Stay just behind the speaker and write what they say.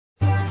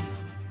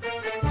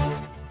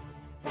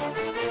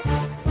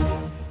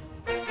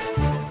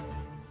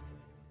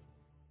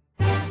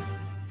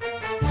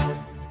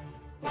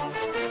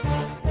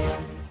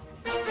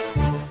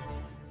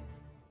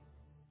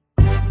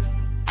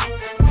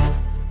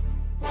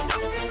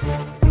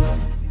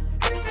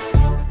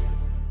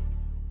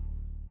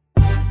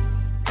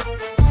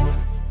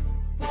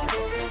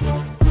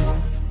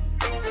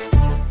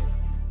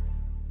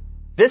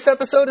This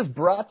episode is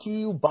brought to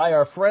you by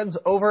our friends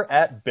over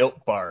at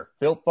Built Bar.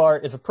 Built Bar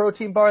is a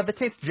protein bar that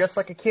tastes just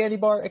like a candy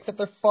bar, except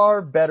they're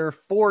far better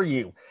for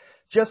you.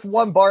 Just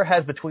one bar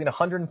has between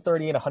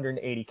 130 and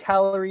 180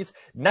 calories,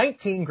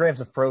 19 grams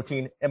of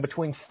protein, and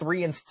between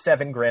 3 and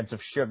 7 grams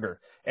of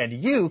sugar. And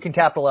you can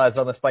capitalize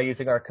on this by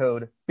using our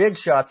code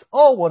BIGSHOTS,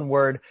 all one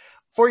word,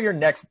 for your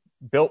next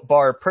Built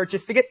Bar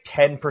purchase to get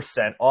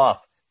 10%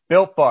 off.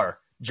 Built Bar.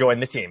 Join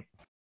the team.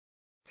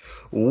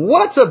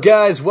 What's up,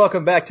 guys?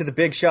 Welcome back to the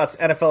Big Shots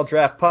NFL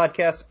Draft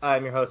Podcast.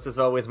 I'm your host, as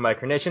always, Mike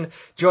Carnation,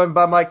 joined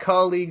by my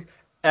colleague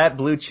at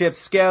Blue Chip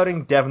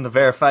Scouting, Devin the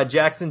Verified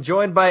Jackson,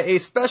 joined by a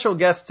special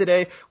guest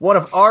today, one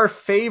of our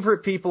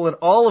favorite people in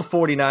all of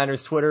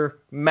 49ers Twitter,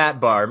 Matt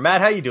Barr.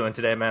 Matt, how you doing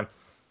today, man?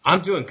 I'm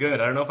doing good.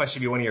 I don't know if I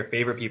should be one of your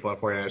favorite people on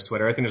 49ers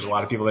Twitter. I think there's a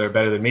lot of people that are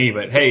better than me,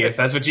 but hey, if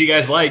that's what you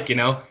guys like, you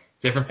know,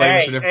 different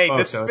flavors for different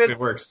folks, so it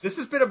works. This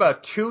has been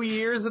about 2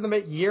 years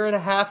year and a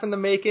half in the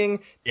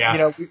making. Yeah. You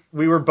know,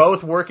 we were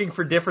both working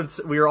for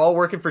we were all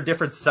working for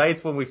different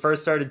sites when we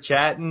first started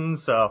chatting,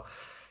 so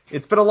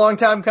it's been a long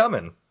time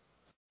coming.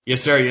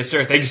 Yes, sir. Yes,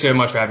 sir. Thank you so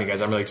much for having me,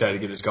 guys. I'm really excited to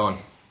get this going.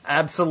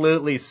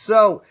 Absolutely.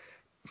 So,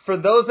 for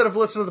those that have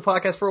listened to the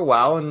podcast for a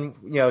while, and,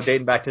 you know,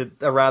 dating back to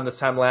around this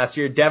time last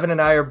year, Devin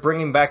and I are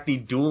bringing back the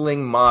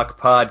Dueling Mock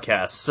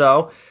podcast.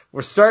 So,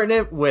 we're starting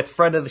it with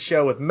friend of the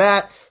show with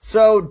Matt.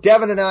 So,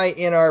 Devin and I,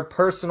 in our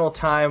personal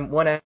time,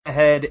 went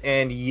ahead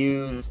and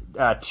used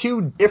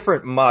 2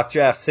 different mock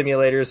draft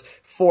simulators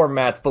for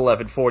Matt's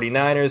beloved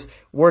 49ers.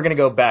 We're going to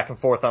go back and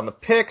forth on the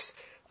picks.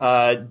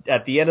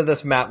 At the end of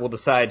this, Matt will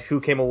decide who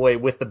came away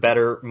with the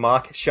better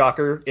mock.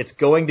 Shocker. It's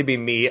going to be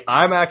me.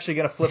 I'm actually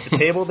going to flip the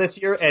table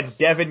this year, and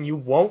Devin, you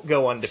won't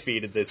go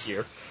undefeated this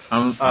year.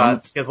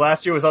 Because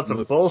last year was on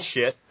some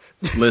bullshit.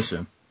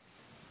 Listen,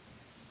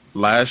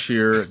 last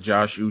year,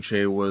 Josh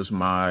Uche was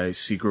my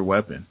secret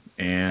weapon,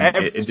 and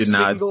it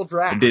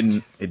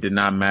did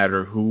not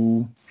matter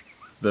who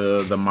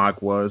the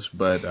mock was,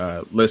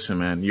 but, listen,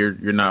 man, you're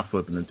not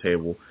flipping the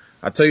table.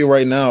 I tell you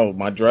right now,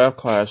 my draft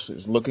class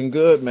is looking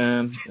good,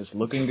 man. It's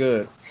looking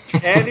good.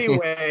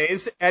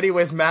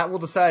 Anyways, Matt will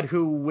decide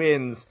who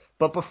wins.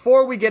 But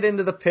before we get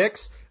into the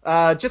picks,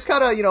 just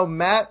kind of, you know,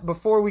 Matt,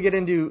 before we get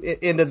into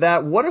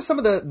that, what are some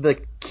of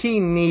the key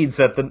needs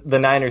that the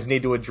Niners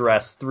need to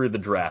address through the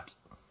draft?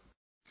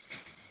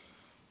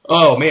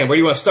 Oh, man, where do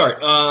you want to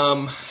start?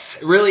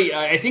 Really,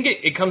 I think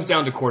it comes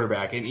down to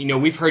quarterback. And, you know,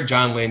 we've heard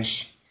John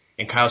Lynch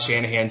and Kyle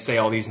Shanahan say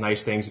all these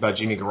nice things about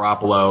Jimmy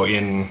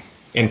Garoppolo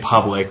in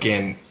public,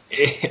 and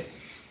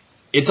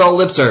it's all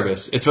lip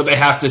service. It's what they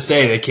have to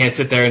say. They can't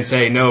sit there and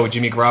say, no,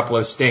 Jimmy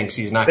Garoppolo stinks.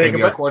 He's not going to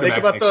be our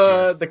quarterback next year. Think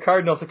about the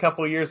Cardinals a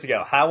couple of years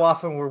ago. How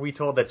often were we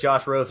told that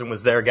Josh Rosen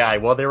was their guy?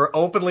 Well, they were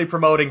openly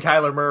promoting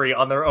Kyler Murray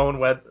on their own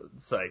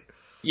website.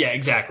 Yeah,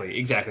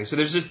 exactly. So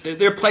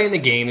they're playing the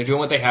game. They're doing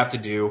what they have to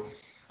do.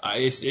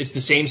 It's the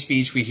same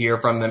speech we hear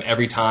from them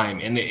every time.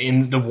 And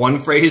in the one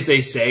phrase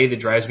they say that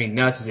drives me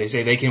nuts is they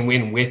say they can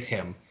win with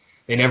him.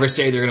 They never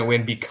say they're going to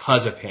win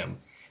because of him.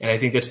 And I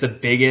think that's the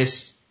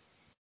biggest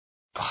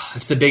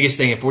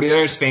thing. If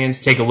 49ers fans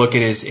take a look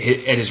at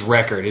his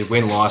record, his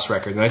win-loss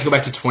record, and I like to go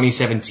back to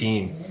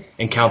 2017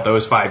 and count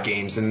those 5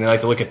 games, and they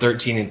like to look at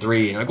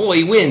 13-3 and like, well,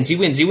 he wins. I'm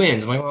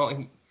like,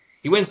 well,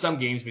 he wins some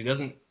games, but he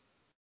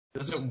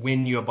doesn't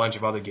win you a bunch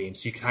of other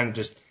games. He's kind of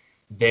just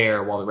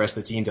there while the rest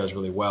of the team does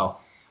really well.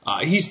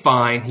 He's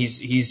fine.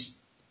 He's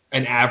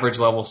an average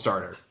level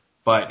starter,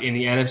 but in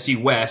the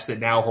NFC West that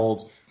now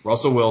holds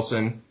Russell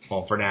Wilson,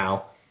 well, for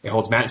now. It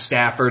holds Matt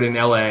Stafford in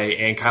L.A.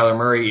 and Kyler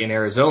Murray in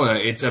Arizona.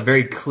 It's a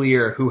very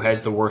clear who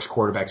has the worst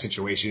quarterback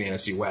situation in the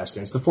NFC West,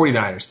 and it's the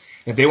 49ers.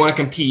 And if they want to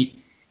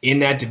compete in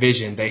that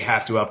division, they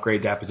have to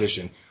upgrade that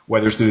position,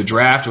 whether it's through the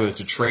draft, whether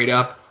it's a trade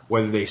up,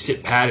 whether they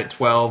sit pat at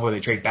 12, whether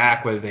they trade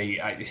back, whether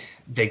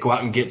they go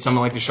out and get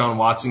someone like Deshaun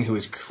Watson, who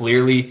is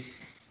clearly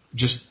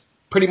just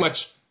pretty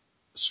much,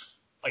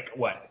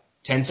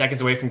 10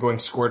 seconds away from going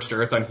scorched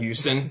earth on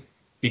Houston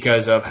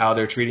because of how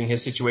they're treating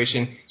his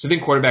situation. So I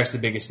think quarterback's the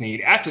biggest need.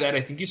 After that,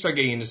 I think you start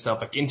getting into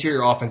stuff like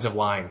interior offensive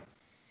line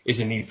is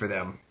a need for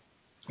them.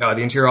 The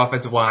interior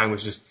offensive line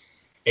was just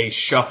a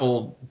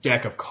shuffled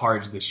deck of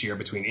cards this year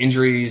between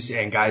injuries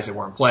and guys that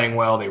weren't playing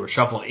well. They were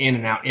shuffled in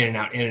and out.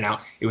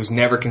 It was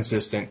never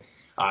consistent.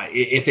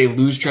 If they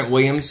lose Trent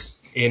Williams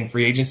in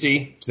free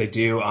agency, which they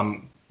do,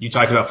 you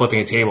talked about flipping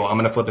a table. I'm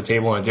going to flip the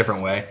table in a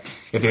different way.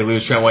 If they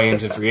lose Trent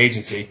Williams in free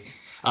agency,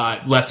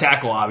 left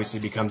tackle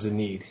obviously becomes a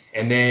need.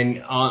 And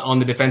then on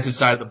the defensive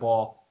side of the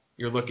ball,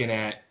 you're looking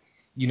at,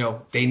 you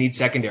know, they need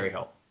secondary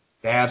help.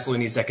 They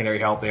absolutely need secondary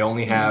help. They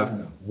only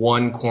have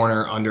one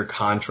corner under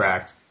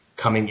contract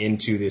coming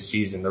into this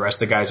season. The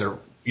rest of the guys are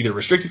either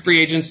restricted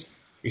free agents,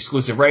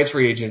 exclusive rights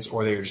free agents,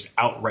 or they're just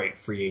outright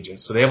free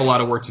agents. So they have a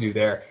lot of work to do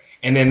there.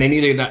 And then they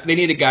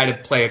need a guy to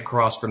play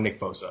across from Nick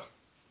Bosa.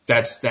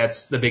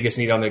 That's the biggest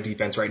need on their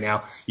defense right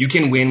now. You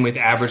can win with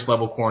average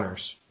level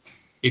corners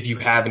if you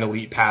have an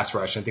elite pass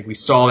rush. I think we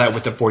saw that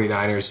with the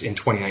 49ers in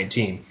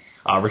 2019.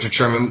 Richard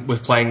Sherman was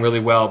playing really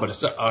well,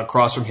 but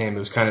across from him, it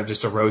was kind of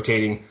just a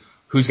rotating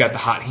who's got the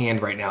hot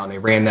hand right now, and they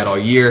ran that all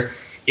year.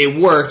 it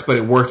worked, but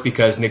it worked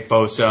because Nick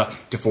Bosa,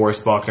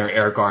 DeForest Buckner,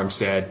 Eric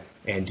Armstead,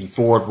 and Dee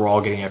Ford were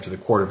all getting after the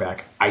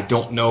quarterback. I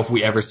don't know if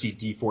we ever see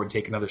Dee Ford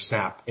take another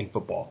snap in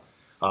football.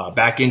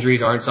 Back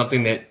injuries aren't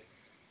something that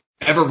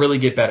ever really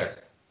get better.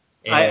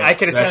 I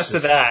can attest to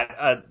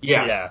that.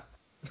 Yeah.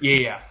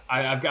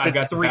 I've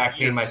got some back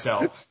pain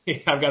myself.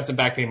 I've got some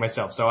back pain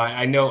myself. So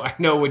I know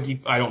what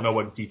I don't know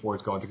what Dee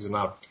Ford's going through because I'm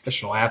not a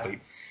professional athlete.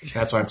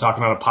 That's why I'm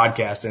talking on a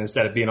podcast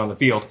instead of being on the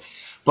field.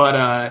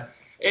 But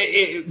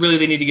really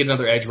they need to get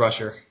another edge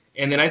rusher.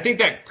 And then I think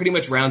that pretty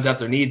much rounds out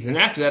their needs. And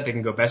after that, they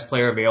can go best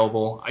player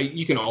available. I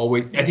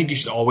think you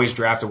should always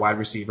draft a wide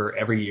receiver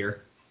every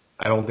year.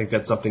 I don't think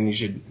that's something you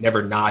should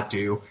never not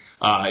do.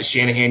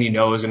 Shanahan, is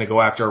going to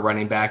go after a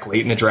running back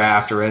late in the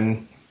draft or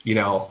in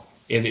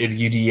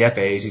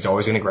UDFAs. He's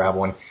always going to grab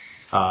one.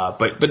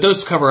 But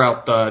those cover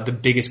out the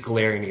biggest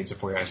glaring needs the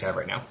 49ers have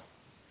right now.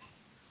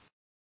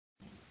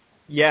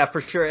 Yeah,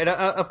 for sure. And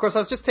of course, I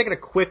was just taking a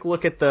quick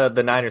look at the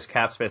Niners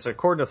cap space.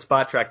 According to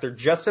Spot Track, they're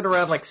just at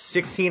around like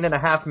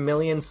 $16.5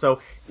 million. So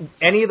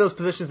any of those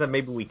positions that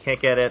maybe we can't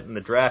get at in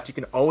the draft, you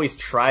can always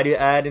try to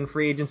add in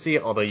free agency,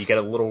 although you get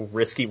a little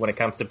risky when it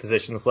comes to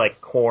positions like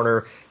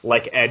corner,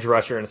 like edge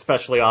rusher, and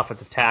especially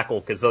offensive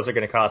tackle, because those are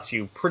going to cost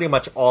you pretty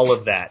much all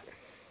of that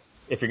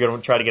if you're going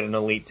to try to get an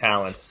elite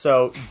talent.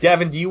 So,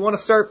 Devin, do you want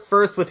to start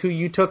first with who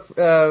you took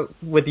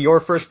with your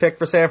first pick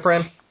for San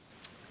Fran?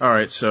 All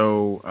right,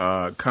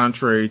 so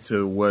contrary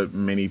to what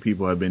many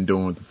people have been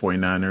doing with the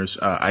 49ers,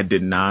 I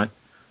did not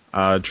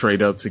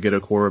trade up to get a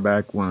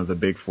quarterback, one of the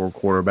big four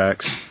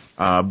quarterbacks,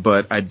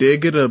 but I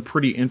did get a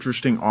pretty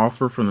interesting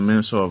offer from the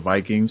Minnesota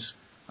Vikings.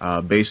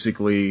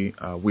 Basically,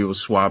 we would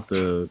swap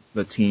the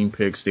team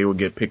picks. They would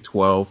get pick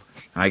 12,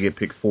 I get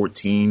pick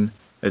 14,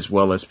 as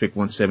well as pick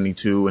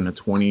 172 and a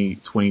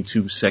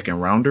 2022 second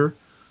rounder.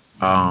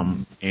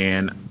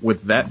 And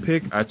with that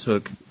pick, I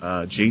took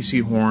J.C.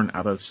 Horn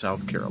out of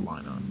South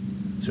Carolina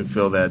to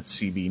fill that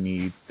CB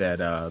need that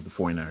the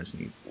 49ers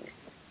need.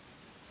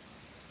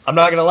 I'm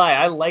not going to lie,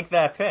 I like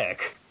that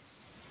pick.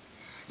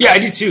 Yeah, I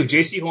do too.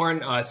 J.C.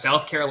 Horn,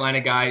 South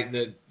Carolina guy.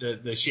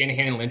 The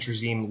Shanahan and Lynch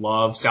regime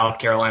love South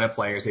Carolina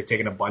players. They've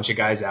taken a bunch of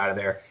guys out of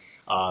there.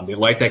 They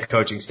like that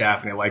coaching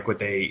staff, and they like what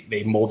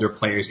they mold their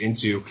players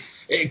into.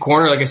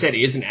 Corner, like I said,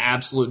 is an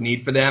absolute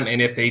need for them,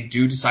 and if they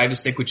do decide to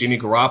stick with Jimmy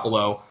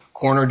Garoppolo,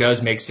 corner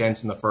does make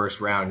sense in the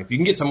first round. If you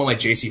can get someone like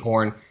J.C.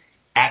 Horn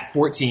at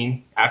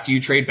 14, after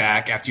you trade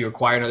back, after you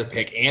acquire another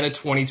pick, and a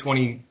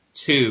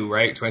 2022,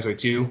 right?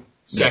 2022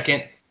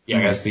 second.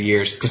 Yeah, that's the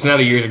years. Because now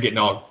the years are getting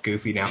all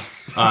goofy now.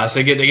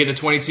 So they get the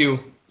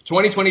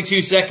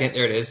 2022 second.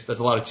 There it is. That's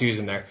a lot of twos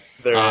in there.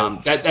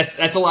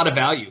 That's a lot of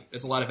value.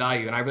 That's a lot of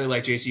value. And I really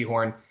like J.C.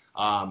 Horn.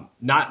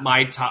 Not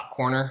my top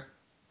corner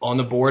on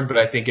the board, but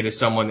I think it is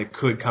someone that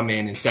could come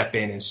in and step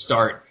in and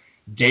start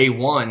day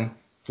one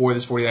for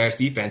this 49ers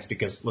defense,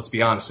 because let's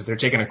be honest, if they're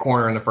taking a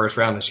corner in the first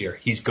round this year,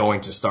 he's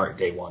going to start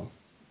day one.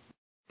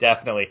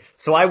 Definitely.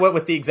 So I went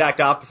with the exact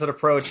opposite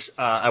approach.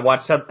 I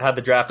watched how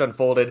the draft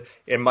unfolded.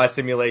 In my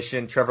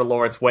simulation, Trevor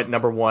Lawrence went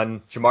number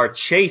 1. Jamar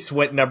Chase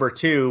went number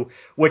 2,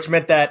 which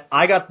meant that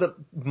I got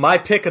my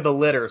pick of the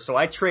litter. So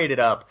I traded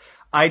up.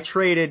 I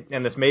traded,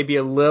 and this may be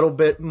a little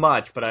bit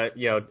much, but I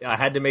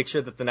had to make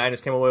sure that the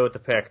Niners came away with the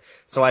pick.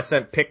 So I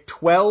sent pick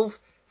 12,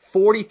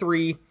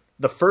 43,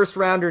 the first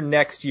rounder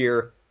next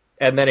year,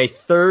 and then a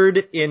third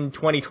in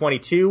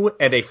 2022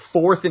 and a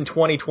fourth in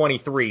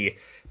 2023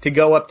 to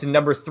go up to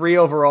number 3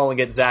 overall and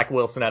get Zach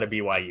Wilson out of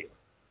BYU.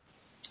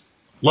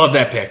 Love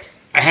that pick.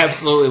 I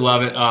absolutely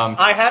love it.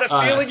 I had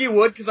a feeling you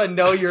would because I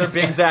know you're a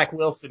big Zach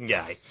Wilson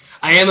guy.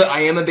 I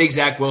am a big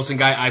Zach Wilson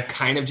guy. I've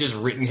kind of just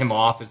written him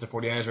off as the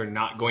 49ers are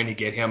not going to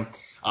get him.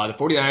 The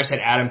 49ers had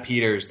Adam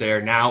Peters,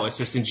 their now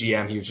assistant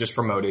GM. He was just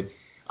promoted.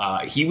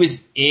 He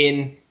was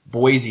in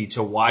Boise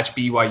to watch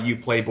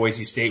BYU play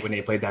Boise State when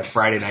they played that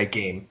Friday night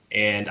game.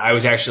 And I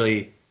was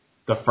actually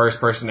the first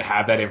person to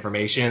have that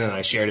information, and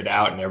I shared it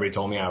out, and everybody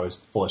told me I was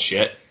full of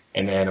shit.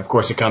 And then, of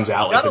course, it comes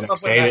out like the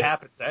next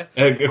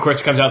day. Of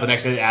course, it comes out the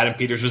next day that Adam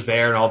Peters was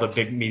there, and all the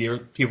big media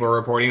people were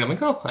reporting. I'm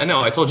like, oh, I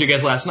know, I told you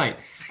guys last night.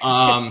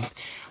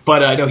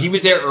 But no, he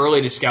was there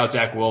early to scout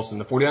Zach Wilson.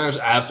 The 49ers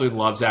absolutely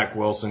love Zach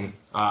Wilson.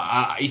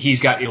 He's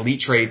got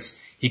elite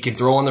traits. He can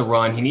throw on the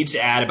run. He needs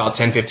to add about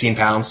 10, 15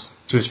 pounds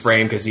to his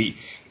frame because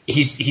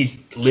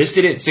he's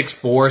listed at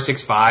 6'4",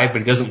 6'5", but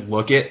he doesn't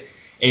look it.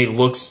 And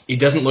he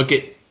doesn't look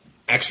it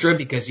extra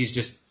because he's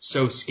just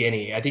so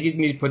skinny. I think he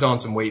needs to put on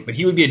some weight, but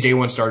he would be a day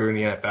one starter in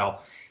the NFL.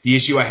 The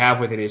issue I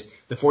have with it is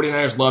the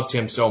 49ers loved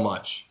him so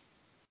much.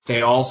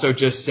 They also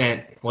just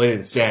they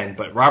didn't send,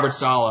 but Robert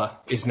Saleh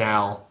is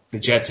now the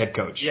Jets head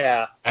coach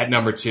at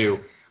number 2.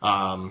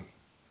 And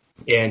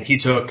he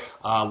took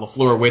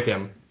LaFleur with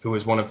him, who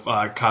was one of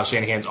Kyle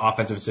Shanahan's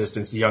offensive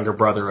assistants, the younger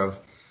brother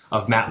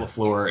of Matt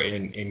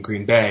LaFleur in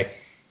Green Bay.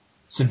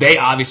 So they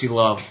obviously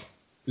love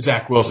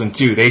Zach Wilson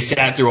too. They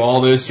sat through all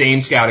those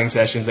same scouting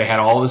sessions. They had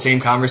all the same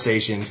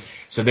conversations.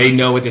 So they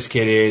know what this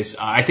kid is.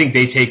 I think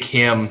they take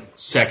him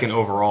second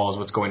overall is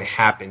what's going to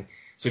happen.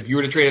 So if you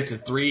were to trade up to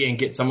 3 and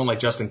get someone like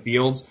Justin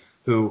Fields,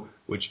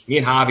 which me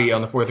and Javi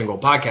on the Fourth and Goal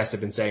podcast have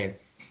been saying,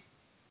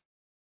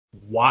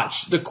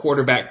 watch the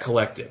quarterback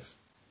collective.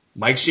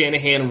 Mike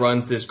Shanahan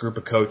runs this group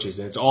of coaches,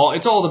 and it's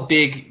all the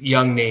big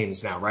young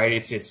names now, right?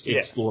 It's the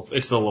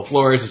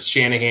LaFleurs, it's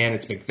Shanahan,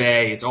 it's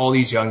McVay, it's all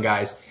these young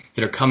guys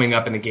that are coming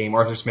up in the game.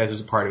 Arthur Smith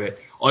is a part of it.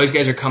 All these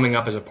guys are coming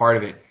up as a part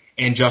of it,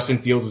 and Justin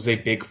Fields was a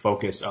big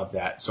focus of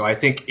that. So I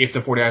think if the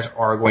 49ers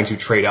are going to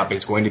trade up,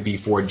 it's going to be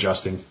for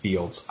Justin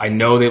Fields. I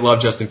know they love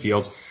Justin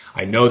Fields.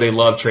 I know they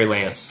love Trey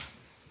Lance.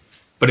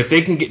 But if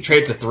they can get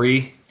traded to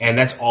 3, and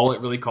that's all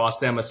it really costs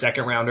them, a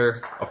second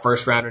rounder, a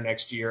first rounder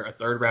next year, a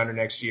third rounder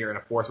next year, and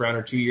a fourth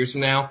rounder 2 years from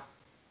now,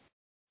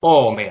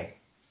 oh man,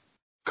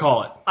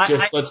 call it.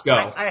 Let's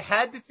go. I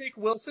had to take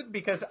Wilson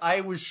because I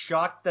was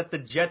shocked that the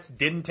Jets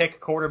didn't take a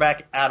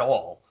quarterback at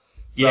all.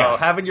 So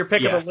having your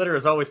pick of the litter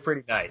is always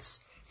pretty nice.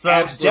 So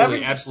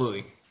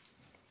Absolutely.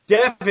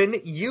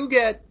 Devin, you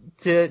get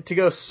to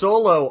go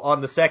solo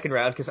on the second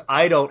round because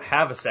I don't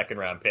have a second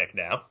round pick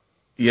now.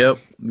 Yep.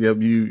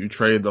 You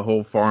traded the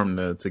whole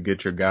farm to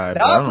get your guy.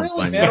 Not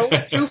really, man.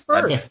 Only 2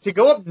 first. To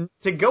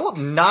go up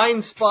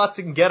 9 spots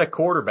and get a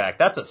quarterback,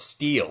 that's a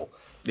steal.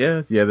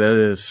 Yeah, that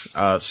is.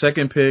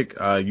 Second pick,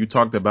 you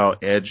talked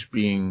about edge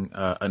being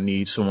a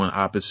need, someone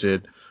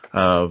opposite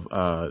of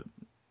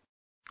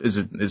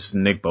it's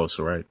Nick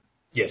Bosa, right?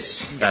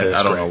 Yes.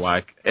 I don't know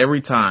why. Every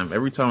time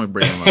we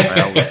bring him up,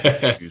 I always get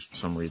confused for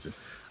some reason.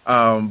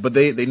 But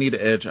they need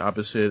an edge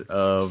opposite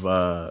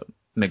of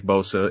Nick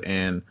Bosa,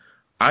 and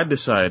I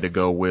decided to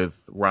go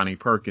with Ronnie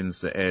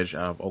Perkins, the edge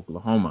out of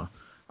Oklahoma.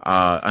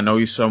 I know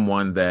he's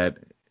someone that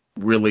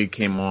really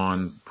came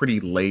on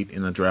pretty late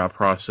in the draft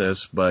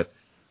process, but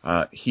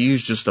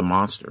he's just a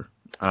monster.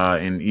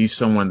 And he's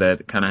someone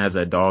that kind of has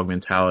that dog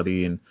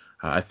mentality, and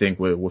I think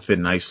will fit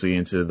nicely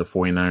into the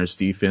 49ers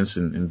defense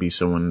and be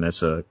someone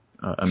that's a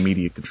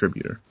immediate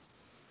contributor.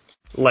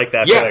 Like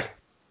that pick.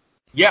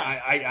 Yeah,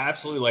 I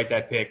absolutely like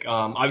that pick.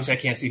 Obviously I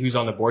can't see who's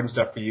on the board and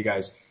stuff for you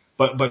guys.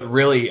 But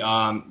really,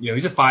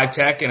 he's a 5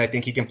 tech, and I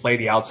think he can play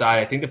the outside.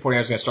 I think the 49ers are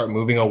going to start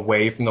moving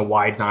away from the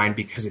wide 9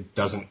 because it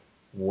doesn't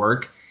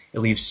work. It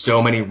leaves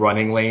so many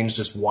running lanes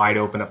just wide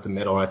open up the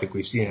middle, and I think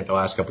we've seen it the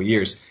last couple of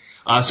years.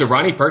 So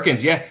Ronnie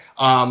Perkins,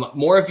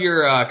 more of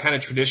your kind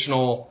of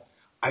traditional.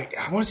 I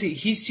want to say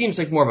he seems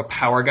like more of a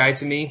power guy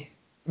to me.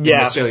 Yeah.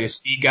 Necessarily a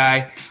speed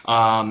guy.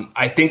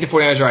 I think the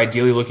 49ers are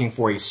ideally looking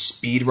for a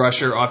speed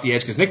rusher off the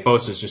edge because Nick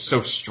Bosa is just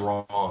so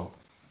strong.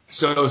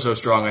 So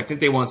strong. I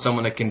think they want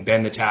someone that can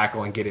bend the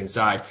tackle and get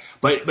inside.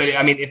 But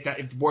I mean, if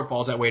the board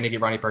falls that way and they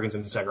get Ronnie Perkins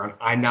in the second round,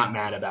 I'm not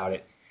mad about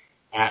it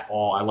at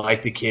all. I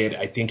like the kid.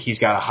 I think he's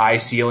got a high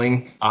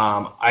ceiling.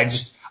 I'm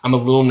a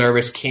little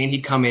nervous. Can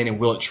he come in and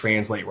will it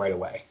translate right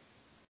away?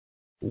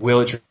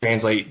 Will it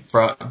translate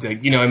from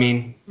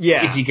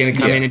Yeah. Is he going to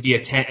come in and be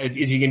is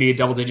he going to be a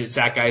double-digit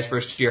sack guy his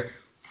first year?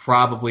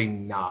 Probably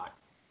not.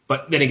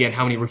 But then again,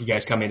 how many rookie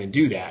guys come in and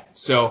do that?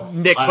 So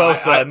Nick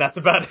Bosa, and that's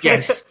about it.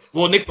 Yeah.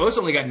 Well, Nick Bosa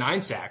only got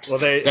 9 sacks.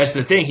 That's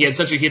the thing. He had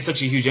such a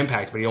huge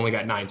impact, but he only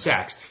got 9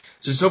 sacks.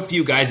 So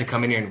few guys that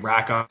come in here and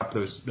rack up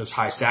those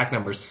high sack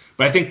numbers.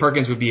 But I think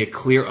Perkins would be a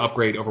clear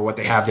upgrade over what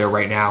they have there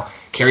right now.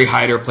 Kerry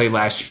Hyder played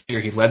last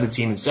year. He led the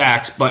team in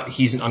sacks, but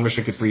he's an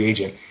unrestricted free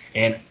agent.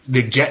 And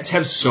the Jets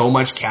have so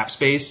much cap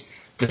space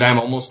that I'm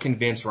almost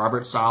convinced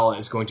Robert Saleh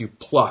is going to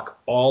pluck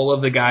all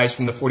of the guys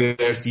from the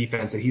 49ers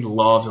defense that he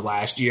loves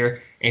last year,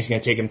 and he's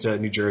going to take them to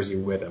New Jersey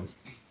with him.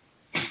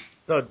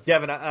 So,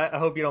 Devin, I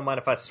hope you don't mind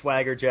if I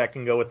swagger jack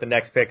and go with the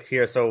next pick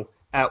here. So,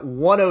 at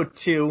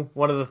 102,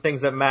 one of the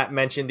things that Matt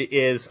mentioned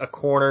is a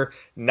corner.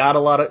 Not a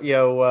lot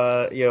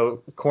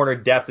of corner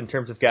depth in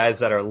terms of guys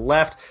that are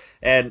left,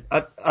 and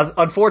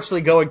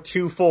unfortunately, going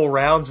 2 full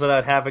rounds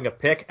without having a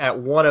pick at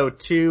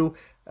 102.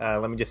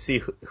 Let me just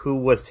see who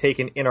was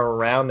taken in or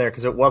around there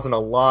because it wasn't a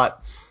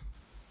lot.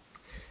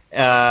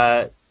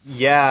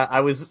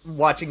 I was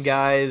watching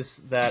guys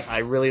that I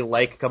really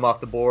like come off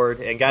the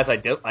board, and guys I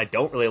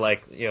don't really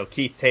like.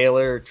 Keith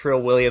Taylor,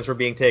 Trill Williams were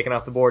being taken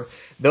off the board.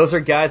 Those are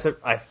guys that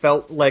I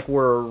felt like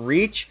were a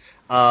reach.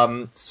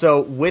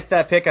 So with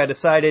that pick, I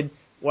decided,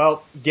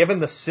 well, given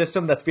the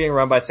system that's being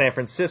run by San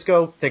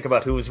Francisco, think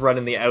about who's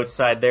running the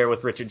outside there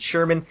with Richard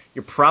Sherman.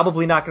 You're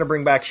probably not going to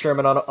bring back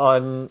Sherman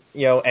on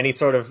any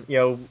sort of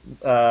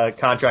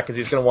contract because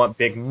he's going to want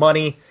big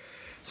money.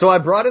 So I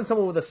brought in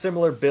someone with a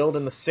similar build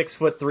in the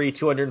 6'3",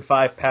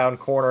 205-pound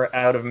corner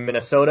out of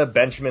Minnesota,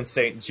 Benjamin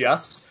St.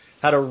 Just.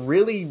 Had a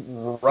really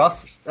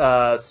rough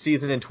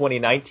season in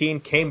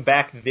 2019. Came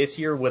back this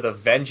year with a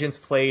vengeance.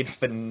 Played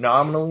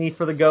phenomenally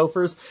for the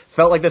Gophers.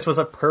 Felt like this was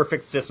a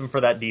perfect system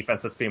for that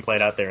defense that's being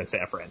played out there in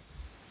San Fran.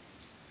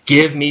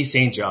 Give me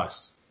St.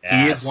 Just. Yes.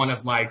 He is one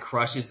of my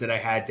crushes that I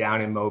had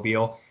down in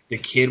Mobile. The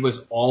kid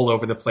was all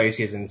over the place.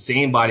 He has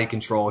insane body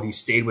control. He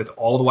stayed with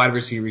all the wide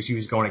receivers he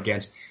was going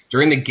against.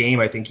 During the game,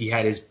 I think he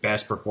had his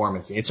best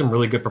performance. He had some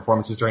really good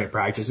performances during the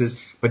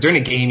practices, but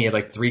during the game, he had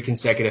like 3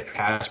 consecutive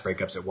pass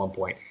breakups at one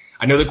point.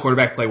 I know the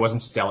quarterback play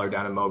wasn't stellar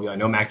down in Mobile. I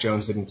know Mac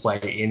Jones didn't play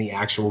in the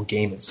actual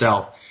game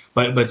itself,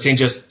 but St.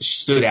 Just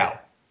stood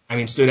out.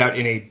 stood out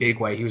in a big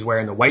way. He was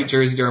wearing the white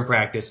jersey during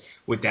practice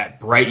with that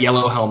bright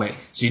yellow helmet,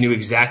 so you knew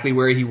exactly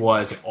where he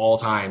was at all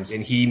times,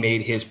 and he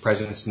made his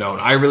presence known.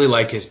 I really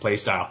like his play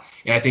style,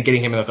 and I think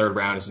getting him in the third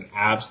round is an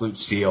absolute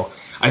steal.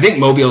 I think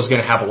Mobile is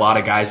going to have a lot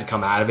of guys that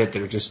come out of it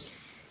that are just,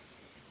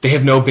 they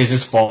have no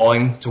business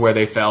falling to where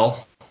they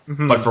fell.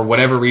 Mm-hmm. But for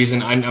whatever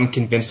reason, I'm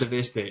convinced of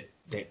this, that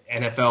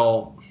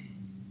NFL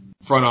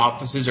front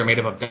offices are made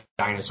up of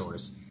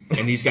dinosaurs.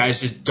 And these guys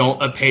just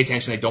don't pay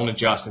attention. They don't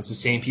adjust. It's the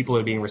same people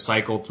that are being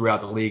recycled throughout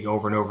the league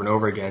over and over and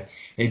over again.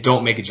 They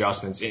don't make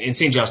adjustments. And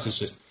St.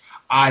 Just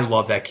I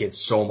love that kid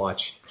so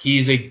much.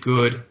 He's a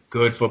good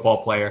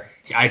football player.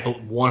 I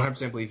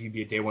 100% believe he'd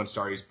be a day one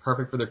starter. He's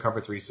perfect for their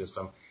cover 3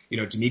 system.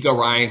 D'Amico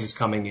Ryans is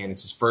coming in.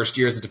 It's his first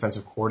year as a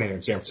defensive coordinator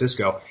in San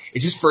Francisco.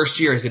 It's his first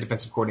year as a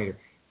defensive coordinator,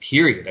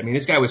 period.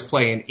 This guy was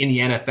playing in the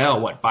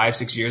NFL,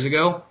 5-6 years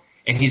ago?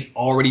 And he's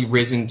already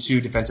risen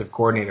to defensive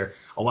coordinator.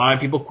 A lot of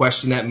people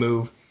question that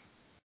move.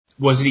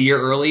 Was it a year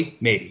early?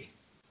 Maybe.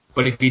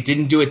 But if he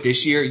didn't do it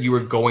this year, you were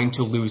going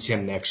to lose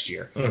him next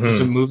year. Mm-hmm. It's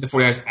a move the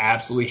 49ers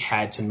absolutely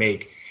had to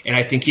make. And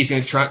I think he's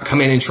going to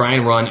come in and try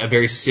and run a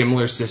very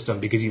similar system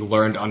because he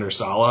learned under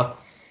Saleh.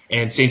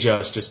 And St.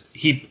 Just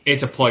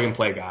it's a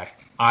plug-and-play guy.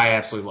 I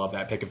absolutely love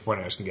that pick if the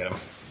 49ers can get him.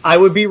 I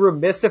would be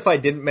remiss if I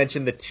didn't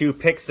mention the 2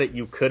 picks that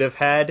you could have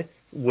had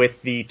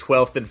with the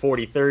 12th and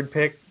 43rd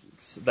pick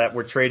that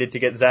were traded to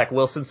get Zach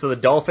Wilson. So the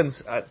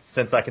Dolphins,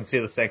 since I can see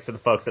this thanks to the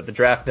folks at the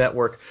Draft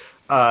Network,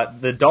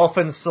 the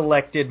Dolphins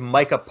selected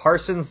Micah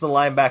Parsons, the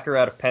linebacker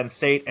out of Penn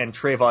State, and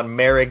Trayvon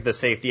Merrick, the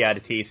safety out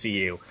of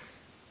TCU.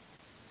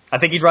 I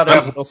think you'd rather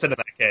have Wilson in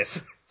that case.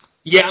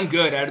 Yeah, I'm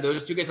good. Out of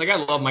those 2 guys, I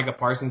love Micah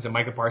Parsons, and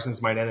Micah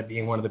Parsons might end up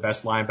being one of the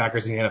best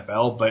linebackers in the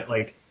NFL, but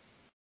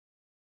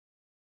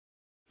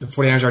the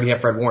 49ers already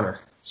have Fred Warner.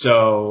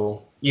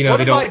 So, they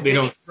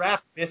don't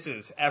draft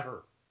misses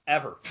ever.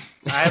 I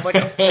had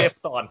a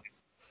 5th on him.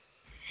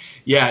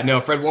 Yeah, no,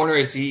 Fred Warner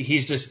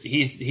he's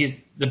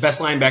the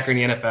best linebacker in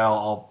the NFL.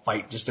 I'll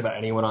fight just about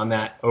anyone on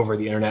that over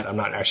the internet. I'm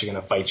not actually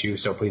going to fight you,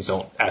 so please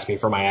don't ask me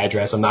for my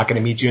address. I'm not going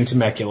to meet you in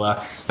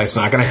Temecula. It's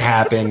not going to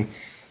happen.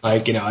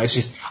 It's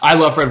just, I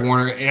love Fred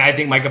Warner, and I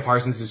think Micah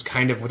Parsons is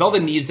kind of, with all the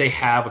needs they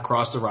have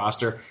across the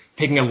roster,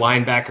 picking a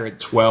linebacker at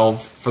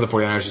 12 for the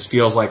 49ers just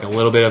feels like a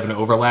little bit of an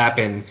overlap,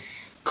 and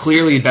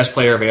clearly the best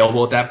player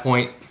available at that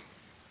point.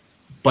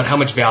 But how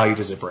much value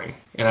does it bring?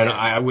 And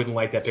I wouldn't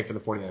like that pick for the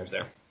 49ers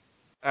there.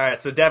 All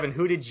right, so Devin,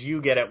 who did you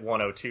get at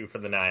 102 for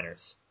the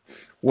Niners?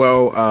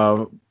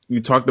 Well,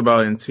 you talked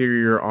about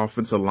interior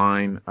offensive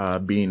line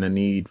being a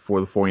need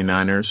for the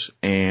 49ers,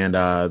 and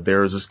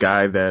there was this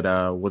guy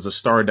that was a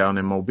star down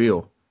in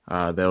Mobile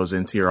that was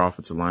interior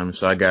offensive lineman.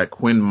 So I got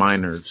Quinn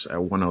Miners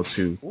at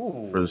 102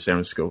 for the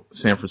San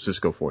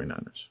Francisco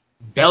 49ers.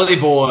 Belly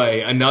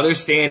Boy, another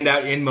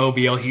standout in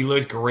Mobile. He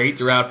looked great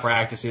throughout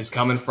practices,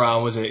 coming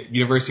from, was it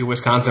University of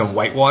Wisconsin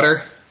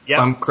Whitewater? Yep.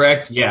 If I'm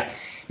correct? Yeah.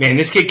 Man,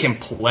 this kid can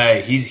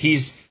play. They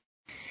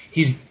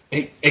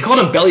called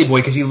him Belly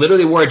Boy because he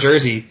literally wore a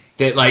jersey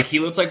that, he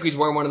looked like he's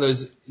wearing one of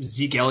those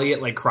Zeke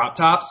Elliott, crop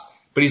tops,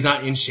 but he's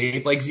not in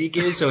shape like Zeke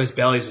is, so his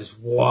belly's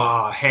just,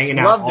 hanging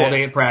out all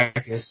day at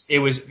practice. It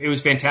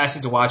was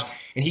fantastic to watch,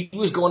 and he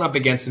was going up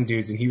against some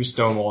dudes, and he was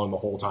stonewalling the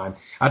whole time.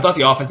 I thought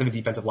the offensive and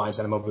defensive lines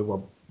at Mobile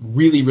were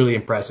really, really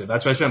impressive.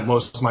 That's why I spent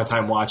most of my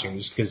time watching,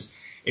 just because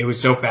it was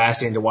so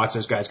fascinating to watch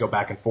those guys go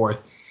back and forth.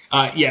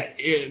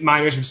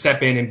 Miners would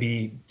step in and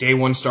be day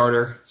one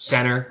starter,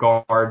 center,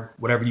 guard,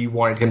 whatever you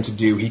wanted him to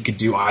do. He could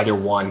do either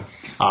one.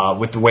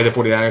 With the way the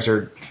 49ers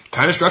are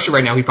kind of structured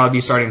right now, he'd probably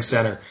be starting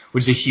center,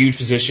 which is a huge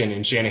position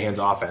in Shanahan's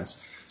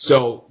offense.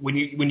 So when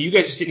you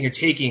guys are sitting here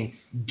taking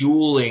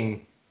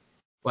dueling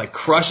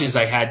crushes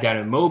I had down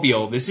in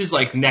Mobile, this is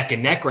neck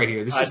and neck right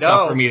here. This is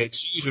tough for me to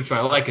choose which one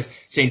I like, because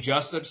St.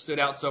 Just stood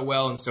out so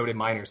well, and so did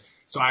Miners.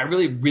 So I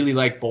really, really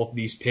like both of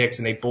these picks,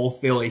 and they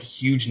both fill a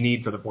huge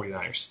need for the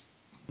 49ers.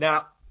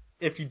 Now,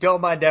 if you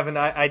don't mind, Devin,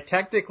 I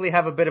technically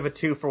have a bit of a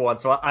 2-for-1.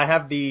 So I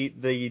have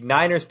the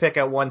Niners pick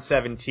at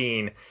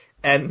 117,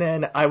 and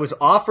then I was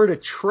offered a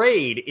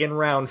trade in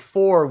round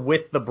 4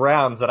 with the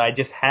Browns that I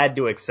just had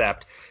to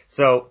accept.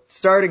 So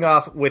starting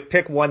off with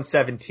pick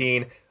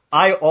 117,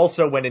 I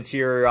also went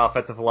interior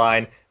offensive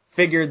line,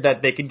 figured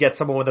that they could get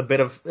someone with a bit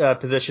of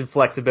position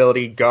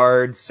flexibility,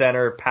 guard,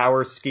 center,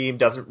 power scheme,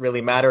 doesn't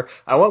really matter.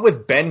 I went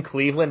with Ben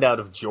Cleveland out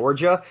of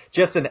Georgia,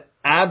 just an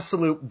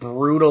absolute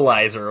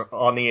brutalizer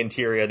on the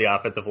interior of the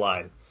offensive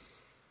line.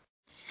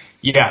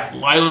 Yeah,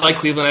 I like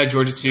Cleveland out of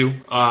Georgia too.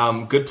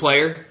 Good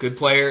player.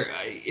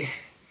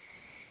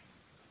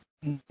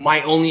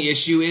 My only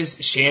issue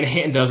is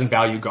Shanahan doesn't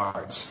value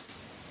guards.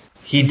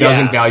 He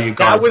doesn't value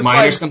guards.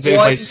 Miners comes in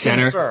and plays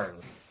center. Concern.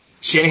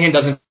 Shanahan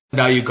doesn't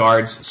value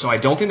guards, so I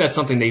don't think that's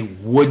something they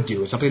would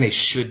do. It's something they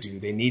should do.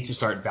 They need to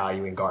start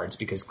valuing guards,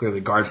 because clearly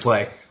guard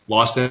play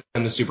lost them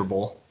in the Super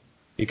Bowl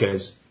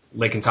because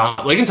Laken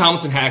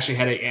Tomlinson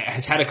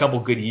has had a couple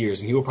good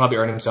years, and he will probably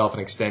earn himself an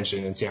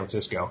extension in San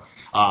Francisco.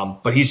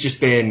 But he's just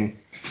been,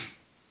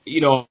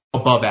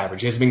 above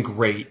average. He hasn't been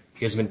great.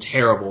 He hasn't been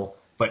terrible.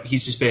 but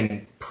he's just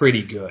been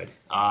pretty good.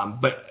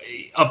 But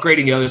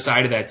upgrading the other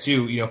side of that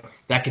too,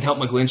 that can help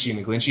McGlinchey.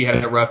 McGlinchey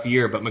had a rough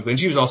year, but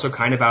McGlinchey was also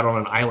kind of out on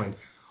an island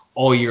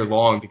all year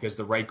long because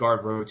the right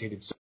guard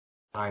rotated so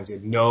many times. He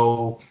had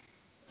no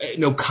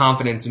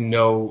confidence and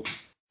no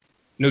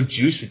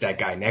juice with that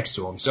guy next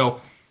to him. So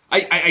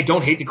I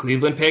don't hate the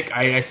Cleveland pick.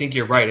 I think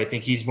you're right. I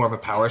think he's more of a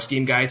power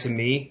scheme guy to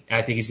me, and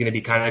I think he's going to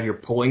be kind of your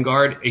pulling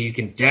guard. You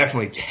can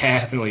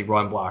definitely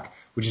run block,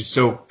 which is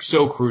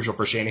so crucial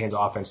for Shanahan's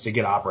offense to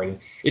get operating,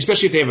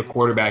 especially if they have a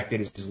quarterback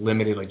that is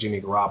limited like Jimmy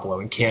Garoppolo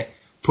and can't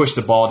push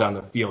the ball down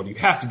the field. You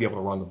have to be able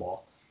to run the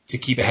ball to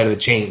keep ahead of the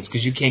chains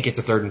because you can't get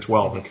to 3rd and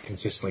 12 and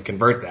consistently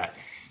convert that.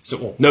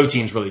 So, no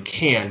teams really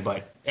can,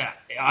 but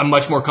I'm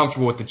much more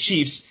comfortable with the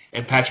Chiefs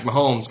and Patrick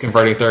Mahomes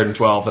converting 3rd and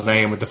 12 than I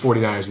am with the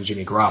 49ers and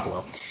Jimmy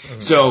Garoppolo. Mm-hmm.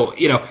 So,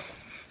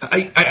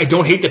 I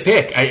don't hate the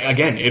pick.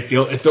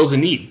 It fills a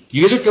need.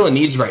 You guys are filling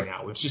needs right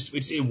now.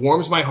 It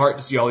warms my heart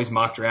to see all these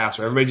mock drafts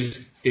where everybody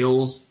just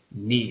fills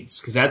needs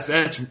because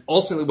that's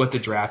ultimately what the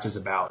draft is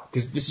about.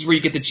 Because this is where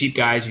you get the cheap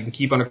guys you can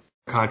keep under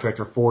contract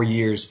for 4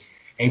 years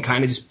and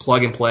kind of just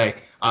plug and play.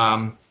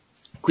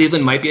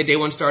 Cleveland might be a day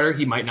one starter.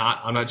 He might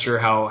not. I'm not sure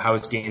how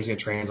his game is going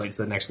to translate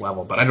to the next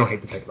level, but I don't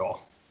hate the pick at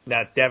all.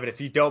 Now, Devin,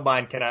 if you don't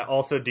mind, can I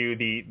also do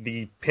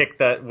the pick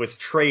that was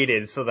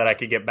traded so that I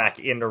could get back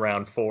into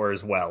round 4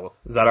 as well?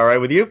 Is that all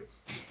right with you?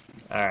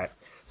 All right.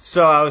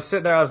 So I was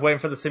sitting there, I was waiting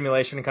for the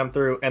simulation to come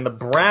through, and the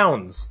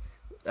Browns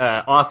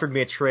offered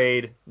me a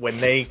trade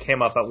when they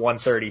came up at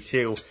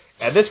 132.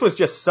 And this was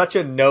just such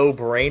a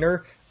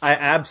no-brainer. I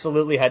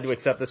absolutely had to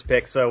accept this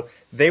pick. So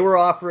they were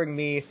offering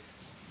me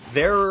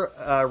their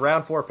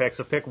round 4 pick,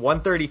 so pick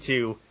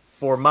 132,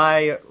 for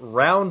my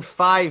round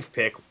 5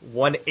 pick,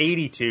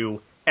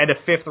 182, and a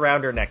 5th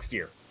rounder next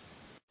year.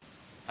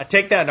 I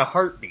take that in a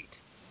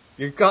heartbeat.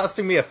 You're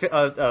costing me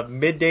a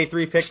midday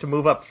 3 pick to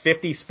move up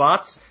 50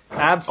 spots?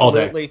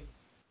 Absolutely.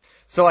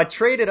 So I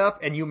traded up,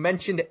 and you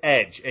mentioned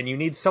edge, and you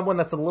need someone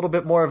that's a little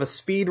bit more of a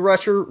speed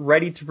rusher,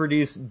 ready to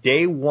produce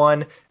day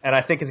 1, and I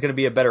think is going to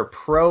be a better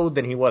pro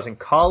than he was in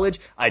college.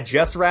 I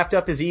just wrapped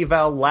up his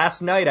eval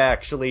last night,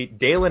 actually.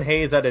 Dalen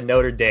Hayes out of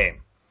Notre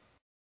Dame.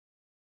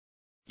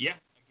 Yeah,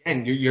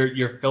 again,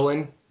 you're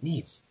filling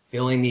needs.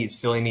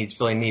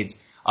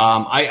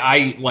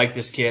 I like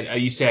this kid.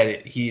 You said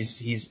it.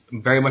 He's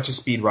very much a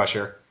speed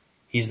rusher.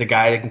 He's the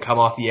guy that can come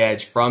off the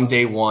edge from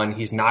day 1.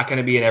 He's not going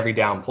to be an every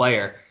down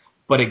player.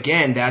 But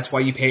again, that's why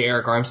you pay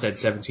Eric Armstead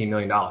 $17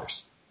 million.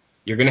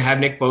 You're going to have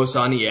Nick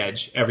Bosa on the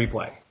edge every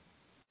play.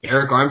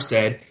 Eric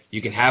Armstead, you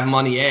can have him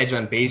on the edge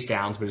on base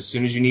downs, but as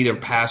soon as you need a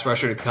pass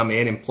rusher to come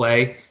in and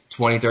play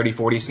 20, 30,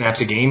 40 snaps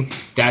a game,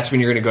 that's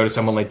when you're going to go to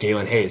someone like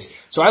Dalen Hayes.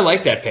 So I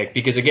like that pick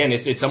because, again,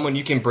 it's someone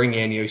you can bring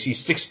in.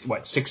 He's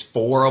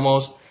 6'4"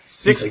 almost.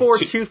 6'4",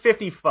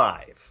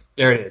 255.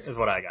 There it is. Is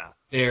what I got.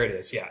 There it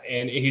is, yeah.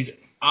 And he's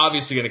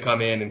obviously going to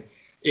come in, and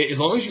as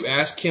long as you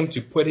ask him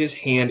to put his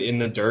hand in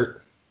the dirt,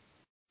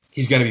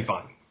 he's going to be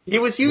fine. He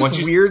was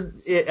used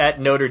weird at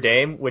Notre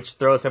Dame, which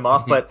throws him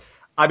off, but,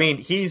 I mean,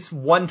 he's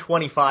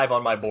 125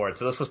 on my board,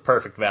 so this was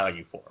perfect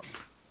value for him.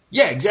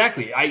 Yeah,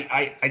 exactly.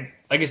 I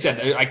like I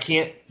said, I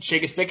can't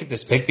shake a stick at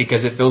this pick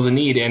because it fills a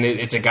need, and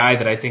it's a guy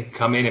that I think can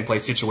come in and play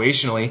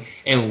situationally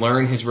and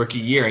learn his rookie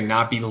year and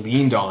not be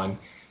leaned on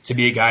to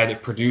be a guy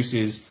that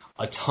produces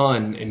a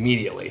ton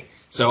immediately.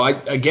 So,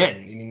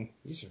 you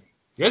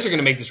guys are going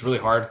to make this really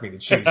hard for me to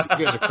choose.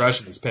 You guys are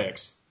crushing these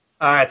picks.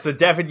 All right, so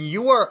Devin,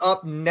 you are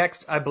up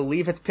next. I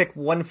believe it's pick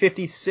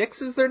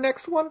 156 is their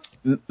next one?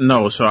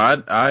 No, so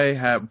I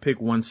have pick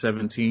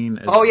 117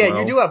 as well. Oh, yeah,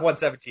 you do have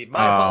 117.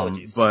 My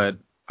apologies. But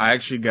I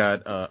actually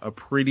got a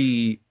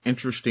pretty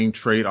interesting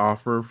trade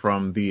offer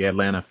from the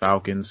Atlanta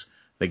Falcons.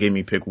 They gave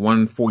me pick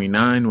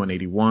 149,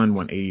 181,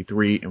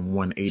 183, and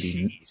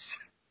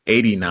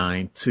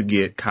 189 to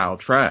get Kyle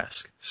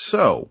Trask.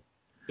 So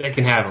they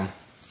can have him.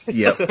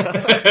 Yep.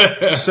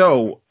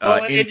 So,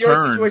 in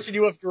your situation,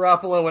 you have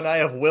Garoppolo and I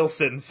have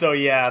Wilson. So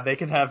yeah, they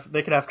can have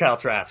Kyle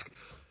Trask.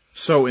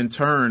 So in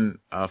turn,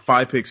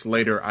 5 picks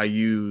later, I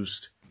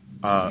used,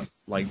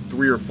 like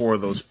 3 or 4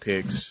 of those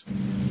picks,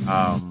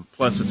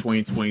 plus a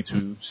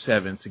 2022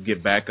 7 to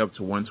get back up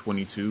to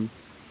 122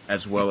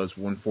 as well as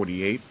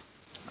 148.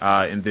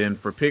 And then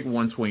for pick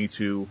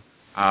 122,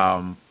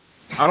 I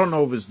don't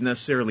know if it's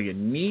necessarily a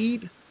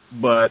need,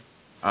 but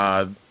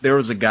there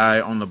was a guy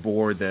on the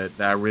board that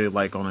I really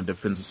like on the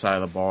defensive side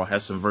of the ball,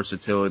 has some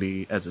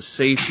versatility as a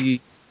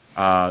safety,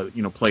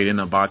 played in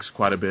the box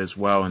quite a bit as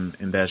well, and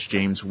that's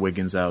James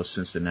Wiggins out of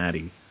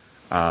Cincinnati,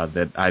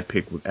 that I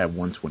picked at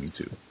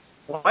 122.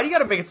 Why do you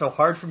gotta make it so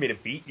hard for me to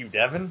beat you,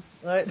 Devin?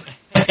 What?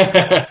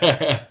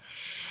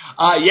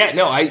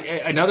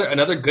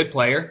 Another good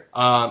player.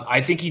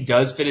 I think he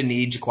does fit a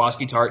need.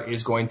 Jaquiski Tartt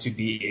is going to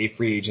be a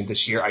free agent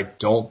this year. I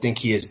don't think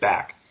he is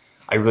back.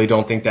 I really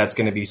don't think that's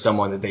going to be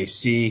someone that they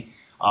see.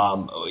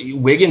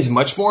 Wiggins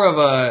much more of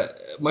a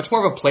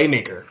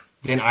playmaker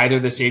than either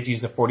of the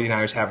safeties the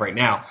 49ers have right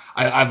now.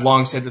 I've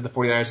long said that the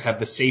 49ers have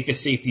the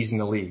safest safeties in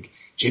the league.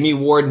 Jimmy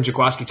Ward and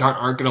Jaquiski Tartt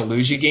aren't going to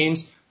lose you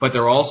games, but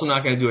they're also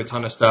not going to do a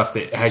ton of stuff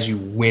that has you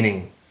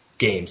winning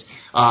games.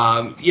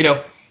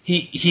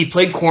 he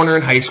played corner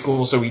in high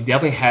school, so he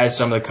definitely has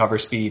some of the cover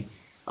speed.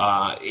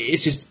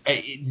 It's just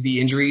the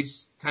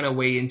injuries kind of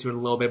weigh into it a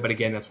little bit, but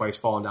again, that's why he's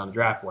falling down the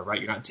draft board, right?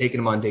 You're not taking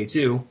him on day 2.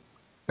 You're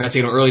not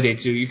taking him early day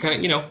 2. You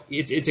kind of,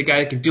 it's a guy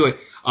that can do it.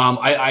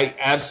 I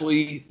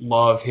absolutely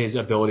love his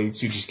ability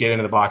to just get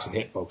into the box and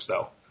hit folks,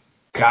 though.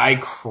 Guy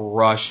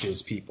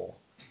crushes people.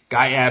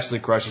 Guy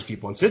absolutely crushes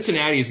people. And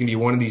Cincinnati is going to be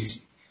one of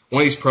these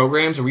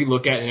programs where we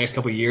look at in the next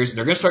couple of years,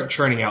 they're going to start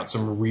churning out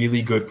some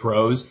really good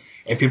pros,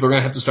 and people are going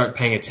to have to start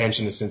paying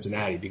attention to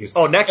Cincinnati because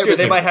next year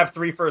they might have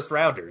 3 first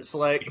rounders.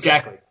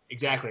 Exactly.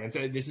 And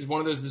so this is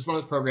one of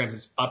those programs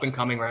that's up and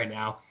coming right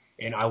now,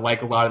 and I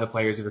like a lot of the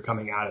players that are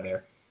coming out of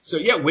there. So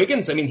yeah,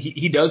 Wiggins, I mean,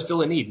 he does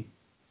fill a need.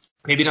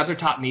 Maybe not their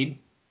top need,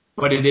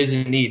 but it is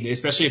a need,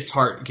 especially if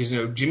Tart, because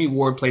Jimmy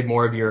Ward played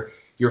more of your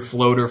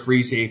floater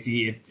free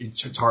safety.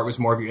 If Tart was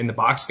more of your in the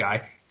box guy,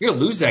 if you're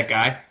gonna lose that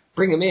guy,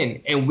 bring him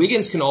in. And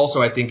Wiggins can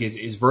also, I think,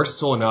 is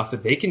versatile enough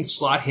that they can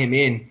slot him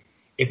in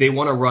if they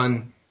want to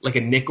run like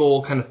a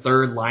nickel kind of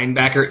third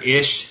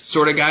linebacker-ish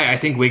sort of guy. I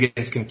think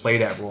Wiggins can play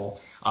that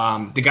role.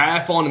 The guy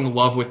I've fallen in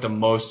love with the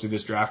most through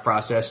this draft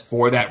process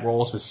for that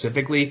role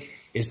specifically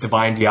is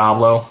Divine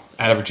Diablo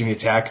out of Virginia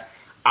Tech.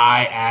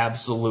 I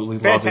absolutely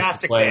love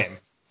this play.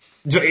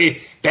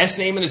 Best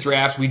name in the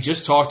draft. We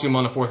just talked to him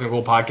on the Fourth and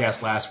Goal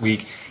podcast last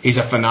week. He's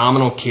a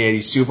phenomenal kid.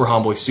 He's super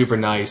humble. He's super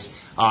nice.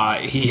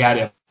 He had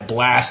a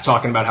blast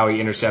talking about how he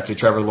intercepted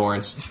Trevor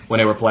Lawrence when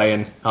they were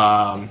playing.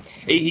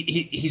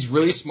 He's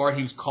really smart.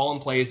 He was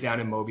calling plays down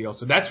in Mobile.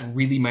 So that's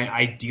really my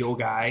ideal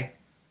guy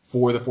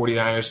for the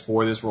 49ers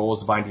for this role is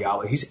Divine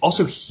Diablo. He's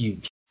also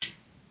huge.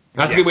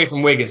 Not to get away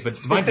from Wiggins, but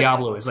Divine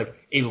Diablo is like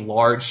a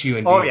large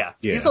human being. Oh yeah.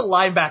 He's a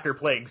linebacker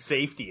playing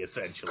safety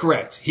essentially.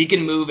 Correct. He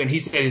can move, and he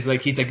said he's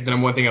like the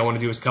number one thing I want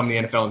to do is come to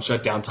the NFL and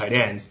shut down tight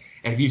ends.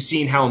 And if you've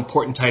seen how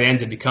important tight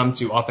ends have become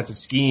to offensive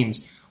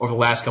schemes over the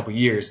last couple of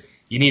years,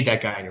 you need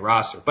that guy on your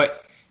roster.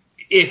 But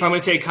if I'm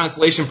going to take a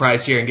consolation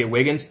prize here and get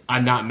Wiggins,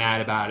 I'm not mad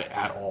about it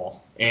at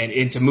all.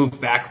 And to move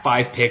back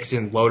 5 picks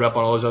and load up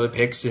on all those other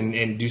picks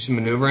and do some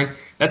maneuvering,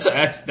 that's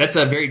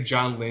a very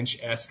John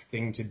Lynch-esque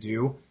thing to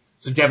do.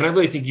 So, Devin, I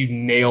really think you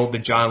nailed the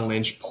John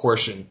Lynch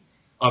portion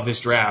of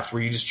this draft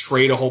where you just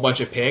trade a whole bunch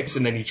of picks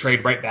and then you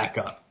trade right back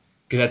up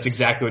because that's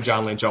exactly what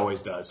John Lynch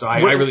always does. So I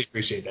really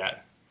appreciate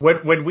that.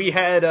 When we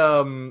had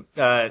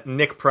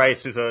Nick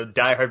Price, who's a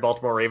diehard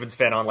Baltimore Ravens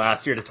fan, on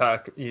last year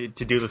to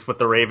do this with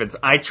the Ravens,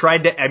 I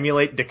tried to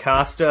emulate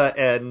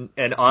DaCosta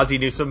and Ozzie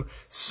Newsome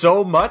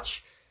so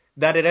much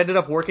that it ended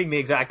up working the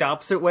exact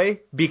opposite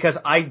way because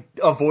I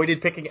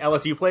avoided picking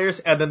LSU players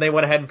and then they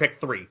went ahead and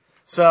picked 3.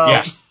 So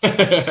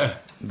yeah.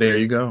 There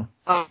you go.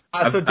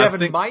 So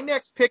Devin, my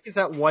next pick is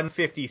at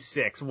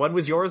 156. When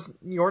was your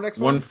next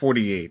one?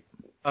 148.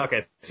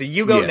 Okay, so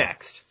you go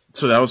next.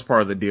 So that was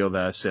part of the deal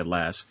that I said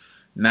last.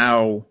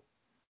 Now,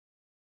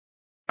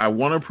 I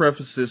want to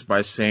preface this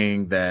by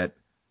saying that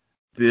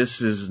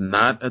this is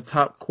not a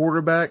top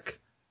quarterback,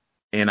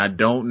 and I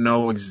don't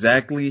know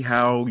exactly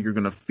how you're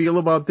going to feel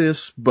about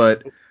this,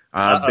 but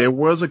there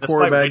was a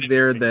quarterback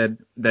there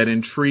that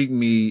intrigued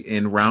me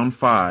in round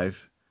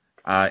 5,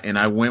 and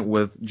I went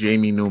with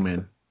Jamie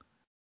Newman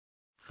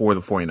for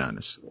the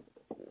 49ers.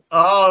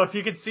 Oh, if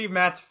you could see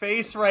Matt's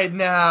face right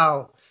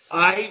now.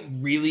 I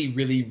really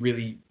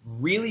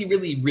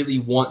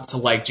want to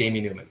like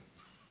Jamie Newman.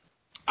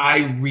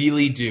 I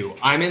really do.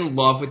 I'm in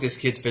love with this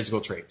kid's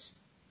physical traits.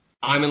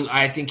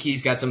 I think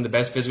he's got some of the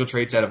best physical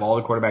traits out of all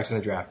the quarterbacks in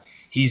the draft.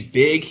 He's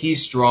big,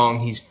 he's strong,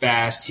 he's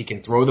fast, he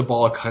can throw the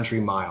ball a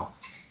country mile.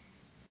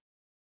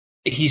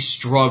 He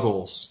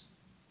struggles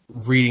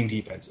reading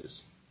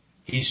defenses.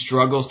 He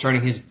struggles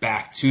turning his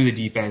back to the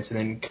defense and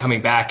then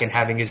coming back and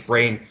having his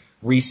brain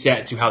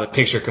reset to how the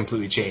picture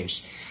completely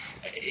changed.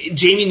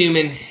 Jamie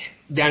Newman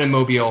down in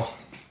Mobile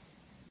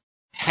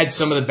had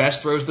some of the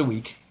best throws of the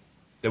week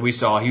that we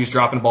saw. He was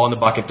dropping the ball in the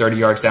bucket 30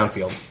 yards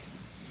downfield.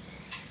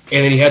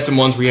 And then he had some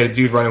ones where he had a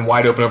dude running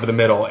wide open over the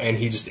middle, and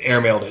he just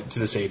airmailed it to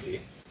the safety.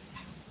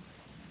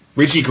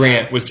 Richie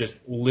Grant was just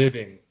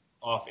living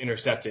off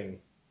intercepting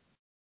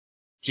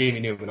Jamie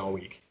Newman all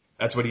week.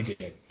 That's what he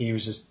did. He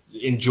was just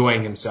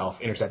enjoying himself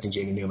intercepting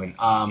Jamie Newman.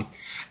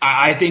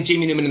 I think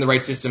Jamie Newman in the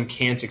right system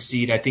can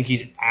succeed. I think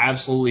he's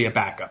absolutely a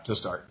backup to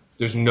start.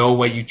 There's no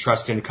way you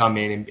trust him to come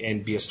in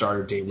and be a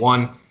starter day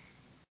one.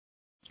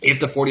 If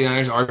the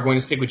 49ers are going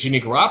to stick with Jimmy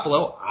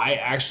Garoppolo, I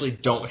actually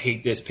don't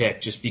hate this pick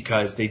just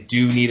because they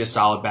do need a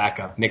solid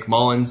backup. Nick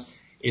Mullins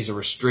is a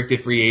restricted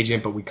free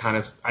agent, but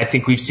I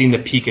think we've seen the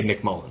peak of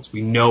Nick Mullins.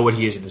 We know what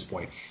he is at this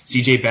point.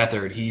 CJ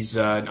Beathard, he's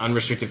an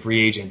unrestricted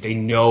free agent. They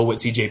know what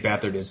CJ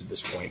Beathard is at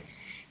this point.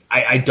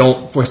 I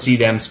don't foresee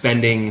them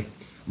spending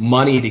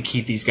money to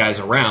keep these guys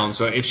around.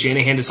 So if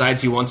Shanahan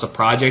decides he wants a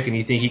project and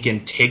you think he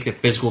can take the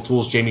physical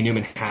tools Jamie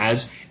Newman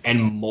has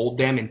and mold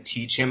them and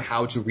teach him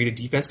how to read a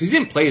defense, because he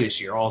didn't play this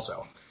year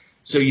also.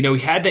 So, he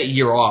had that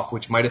year off,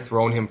 which might have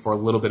thrown him for a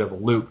little bit of a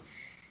loop.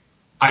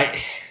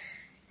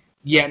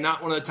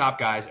 Not one of the top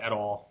guys at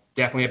all.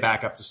 Definitely a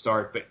backup to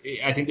start, but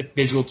I think the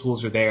physical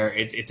tools are there.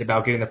 It's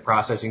about getting the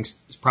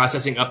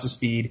processing up to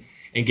speed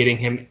and getting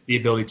him the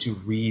ability to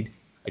read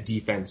a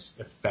defense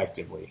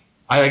effectively.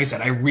 Like I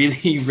said, I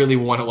really, really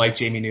want to like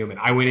Jamie Newman.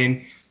 I went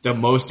in the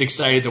most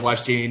excited to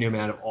watch Jamie Newman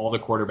out of all the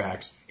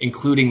quarterbacks,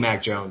 including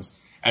Mac Jones,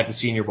 at the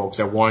Senior Bowl because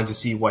I wanted to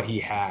see what he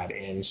had,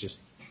 and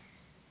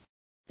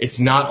it's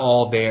not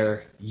all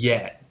there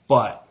yet,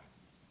 but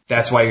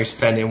that's why you're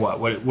spending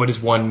what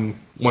is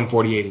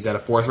 148? Is that a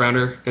fourth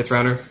rounder, fifth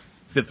rounder?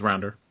 Fifth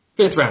rounder.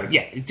 Fifth rounder,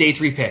 yeah, day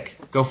 3 pick.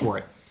 Go for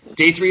it.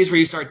 Day 3 is where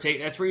you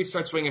that's where you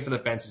start swinging for the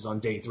fences on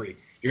day 3.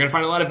 You're gonna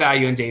find a lot of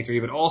value in day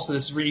 3, but also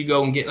this is where you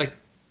go and get like,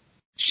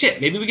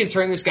 shit, maybe we can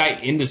turn this guy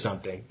into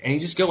something, and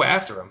you just go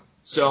after him.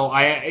 So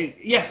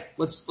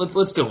let's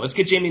do it. Let's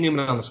get Jamie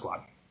Newman on the squad.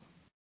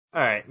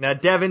 All right, now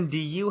Devin, do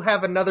you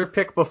have another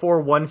pick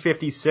before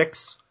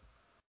 156?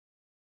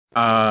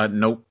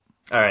 Nope.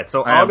 All right,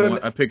 so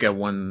I pick at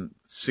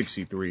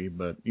 163,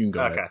 but you can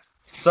go ahead.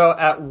 So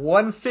at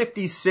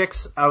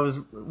 156, I was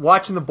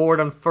watching the board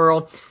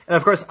unfurl, and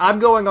of course, I'm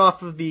going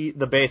off of the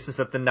basis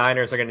that the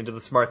Niners are going to do the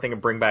smart thing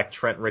and bring back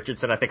Trent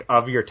Richardson. I think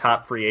of your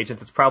top free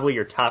agents, it's probably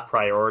your top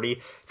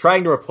priority.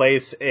 Trying to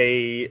replace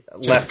a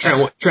left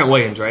Trent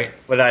Williams, right?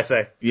 What did I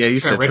say? Yeah, you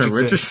said Trent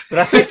Richardson. Did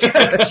I say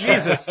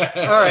Jesus? All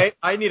right,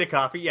 I need a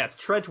coffee. Yes,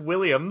 Trent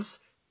Williams.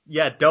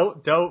 Yeah,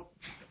 don't.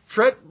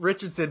 Trent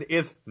Richardson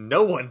is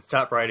no one's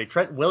top priority.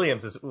 Trent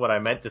Williams is what I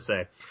meant to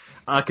say.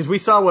 Because we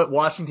saw what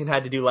Washington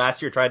had to do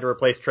last year, trying to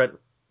replace Trent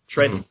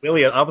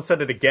Williams. I almost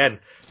said it again.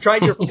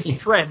 Trying to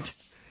replace Trent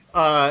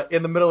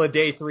in the middle of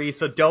day 3.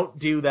 So don't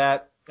do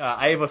that.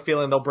 I have a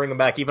feeling they'll bring him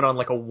back even on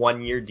like a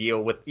 1-year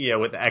deal with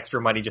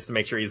extra money just to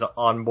make sure he's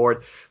on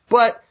board.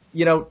 But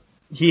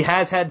he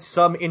has had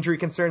some injury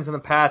concerns in the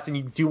past, and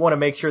you do want to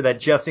make sure that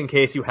just in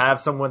case you have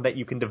someone that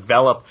you can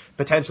develop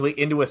potentially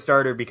into a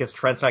starter because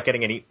Trent's not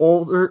getting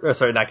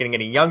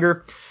any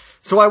younger.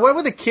 So I went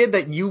with a kid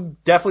that you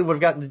definitely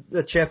would have gotten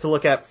a chance to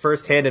look at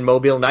firsthand in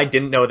Mobile, and I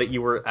didn't know that you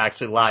were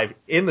actually live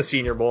in the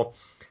Senior Bowl.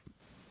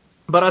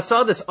 But I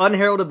saw this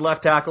unheralded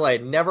left tackle. I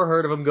had never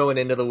heard of him going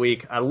into the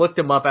week. I looked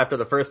him up after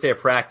the first day of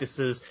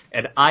practices,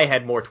 and I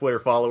had more Twitter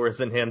followers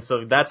than him,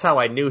 so that's how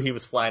I knew he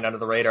was flying under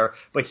the radar.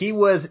 But he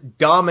was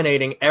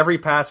dominating every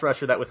pass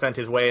rusher that was sent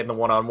his way in the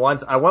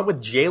one-on-ones. I went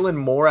with Jalen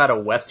Moore out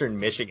of Western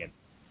Michigan.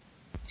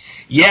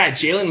 Yeah,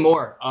 Jalen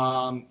Moore.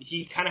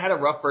 He kind of had a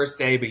rough first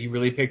day, but he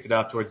really picked it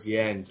up towards the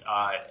end.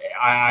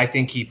 I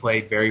think he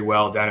played very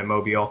well down in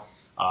Mobile.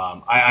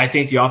 I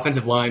think the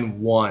offensive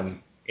line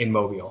won in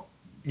Mobile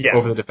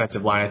over the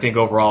defensive line. I think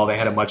overall they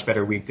had a much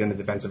better week than the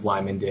defensive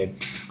linemen did.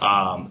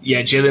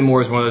 Jalen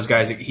Moore is one of those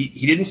guys.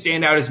 He didn't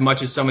stand out as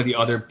much as some of the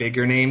other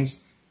bigger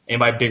names. And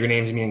by bigger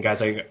names, I mean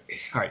guys like,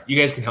 all right, you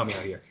guys can help me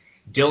out here.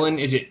 Dylan,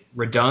 is it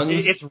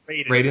Raduns? It's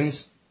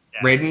Radens.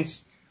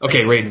 Radens?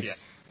 Okay, Radens. Yeah.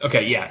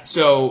 Okay, yeah.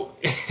 So,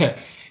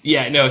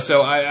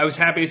 so I was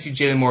happy to see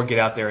Jalen Moore get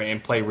out there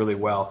and play really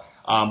well.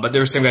 But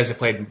there were some guys that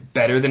played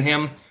better than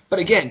him. But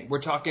again,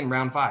 we're talking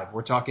round 5.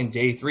 We're talking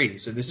day 3.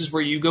 So this is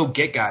where you go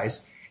get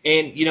guys.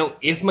 And,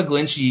 if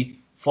McGlinchey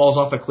falls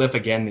off a cliff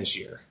again this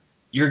year,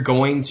 you're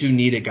going to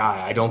need a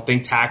guy. I don't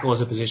think tackle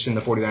is a position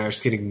the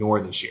 49ers could ignore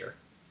this year.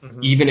 Mm-hmm.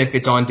 Even if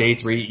it's on day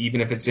 3,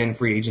 even if it's in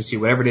free agency,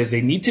 whatever it is,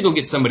 they need to go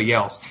get somebody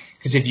else.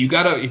 Because if you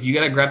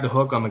gotta grab the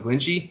hook on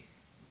McGlinchey,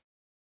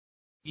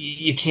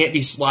 you can't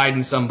be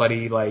sliding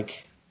somebody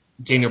like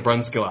Daniel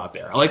Brunskill out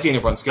there. I like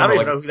Daniel Brunskill. I don't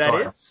even know who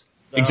that is.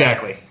 So.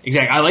 Exactly.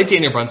 I like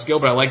Daniel Brunskill,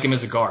 but I like him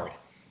as a guard.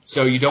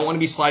 So you don't want to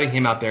be sliding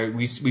him out there.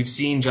 We've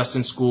seen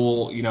Justin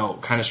School,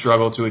 kind of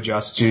struggle to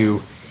adjust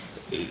to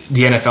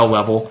the NFL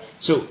level.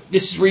 So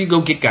this is where you go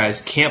get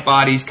guys, camp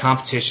bodies,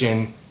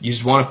 competition. You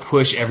just want to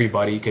push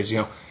everybody because,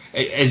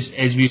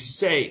 as we used to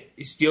say,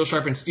 steel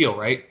sharpens steel,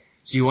 right?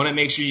 So you want to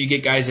make sure you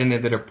get guys in there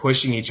that are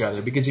pushing each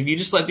other because if you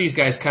just let these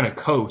guys kind of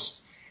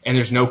coast and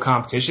there's no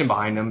competition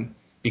behind them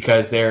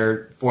because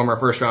they're former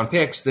first-round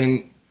picks,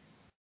 then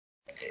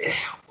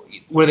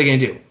what are they going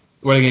to do?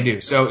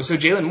 So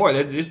Jalen Moore,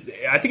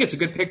 I think it's a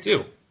good pick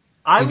too.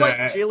 I like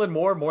Jalen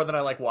Moore more than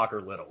I like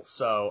Walker Little,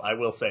 so I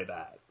will say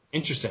that.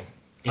 Interesting.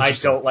 I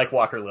don't like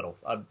Walker Little.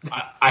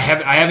 I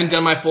haven't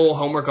done my full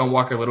homework on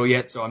Walker Little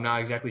yet, so I'm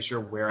not exactly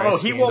sure where I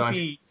stand on.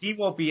 He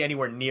won't be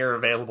anywhere near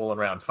available in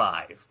round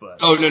 5. But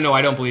oh no,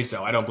 I don't believe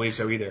so. I don't believe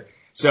so either.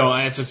 So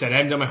that's what I said. I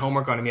haven't done my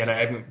homework on him yet. I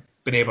haven't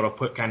been able to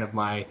put kind of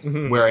my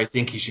where I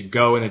think he should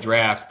go in the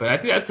draft, but I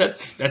think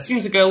that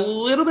seems like a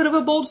little bit of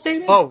a bold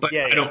statement. Oh, but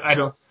yeah.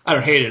 I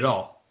don't hate it at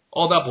all.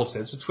 All about bold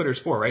statements. That's what Twitter's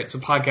for, right? It's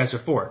what podcasts are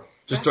for.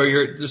 Just throw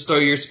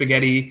your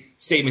spaghetti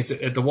statements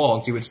at the wall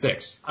and see what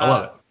sticks. I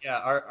love it. Yeah,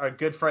 our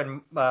good friend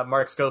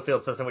Mark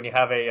Schofield says that when you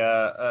have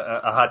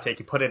a hot take,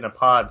 you put it in a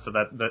pod so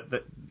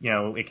that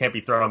it can't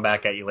be thrown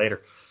back at you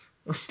later.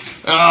 Oh,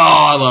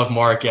 I love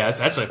Mark. Yeah,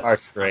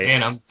 Mark's great.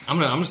 Man, I'm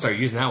gonna start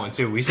using that one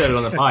too. We said it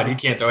on the pod. You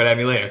can't throw it at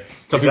me later.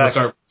 Until people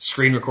start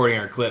screen recording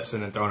our clips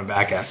and then throwing them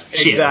back at us.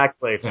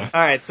 Exactly. Yeah. All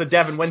right, so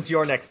Devin, when's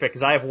your next pick?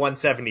 Because I have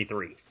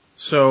 173.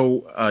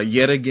 So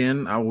yet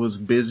again, I was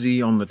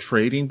busy on the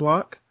trading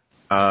block.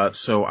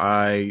 So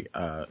I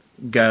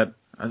got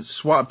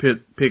swap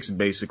picks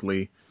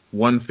basically.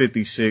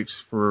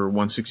 156 for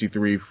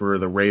 163 for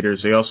the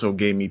Raiders. They also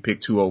gave me pick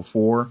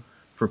 204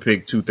 for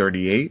pick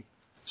 238.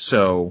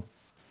 So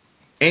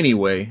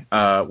anyway,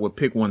 with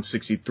pick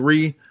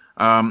 163,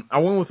 I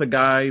went with a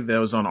guy that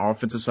was on the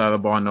offensive side of the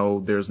ball. I know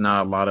there's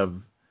not a lot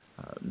of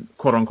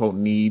quote unquote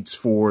needs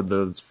for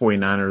the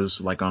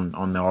 49ers, like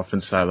on the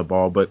offensive side of the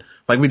ball. But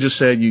like we just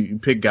said, you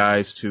pick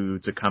guys to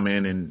come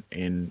in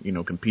and, you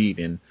know, compete.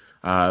 And,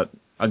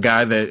 a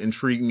guy that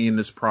intrigued me in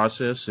this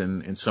process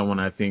and someone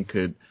I think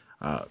could,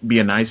 be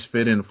a nice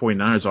fit in the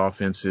 49ers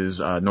offense is,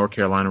 North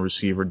Carolina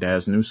receiver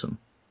Daz Newsome.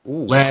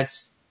 Ooh.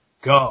 Let's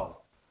go.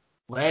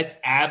 Let's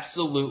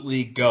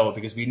absolutely go,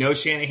 because we know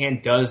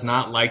Shanahan does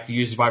not like to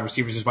use his wide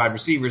receivers as wide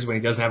receivers when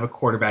he doesn't have a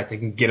quarterback that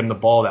can get him the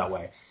ball that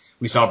way.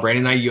 We saw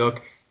Brandon Ayuk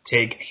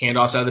take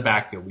handoffs out of the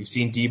backfield. We've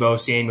seen Deebo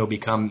Samuel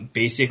become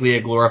basically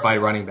a glorified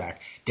running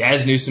back.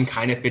 Daz Newsome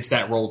kind of fits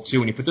that role too.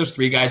 When you put those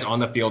three guys on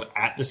the field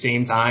at the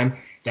same time,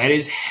 that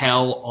is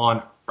hell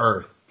on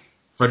earth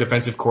for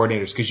defensive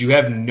coordinators, because you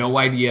have no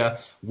idea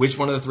which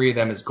one of the three of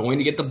them is going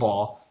to get the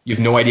ball. You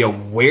have no idea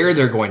where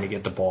they're going to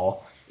get the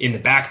ball. In the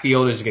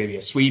backfield, is it going to be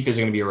a sweep? Is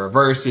it going to be a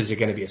reverse? Is it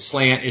going to be a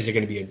slant? Is it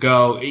going to be a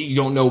go? You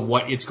don't know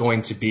what it's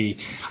going to be.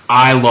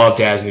 I love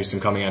Daz Newsome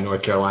coming out of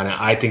North Carolina.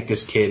 I think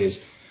this kid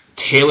is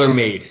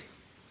tailor-made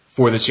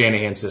for the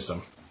Shanahan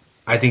system.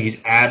 I think he's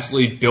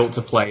absolutely built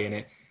to play in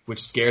it,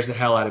 which scares the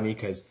hell out of me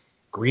because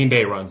Green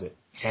Bay runs it.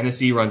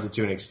 Tennessee runs it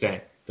to an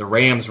extent. The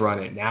Rams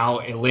run it. Now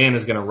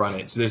Atlanta's going to run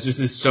it. So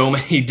there's so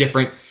many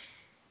different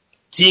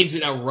teams that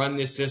now run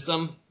this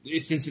system.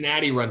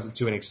 Cincinnati runs it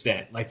to an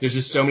extent. Like, there's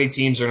just so many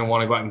teams that are going to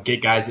want to go out and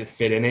get guys that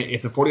fit in it.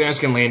 If the 49ers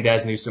can land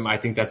Daz Newsome, I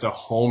think that's a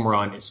home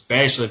run,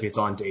 especially if it's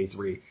on day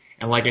 3.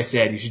 And like I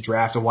said, you should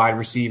draft a wide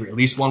receiver, at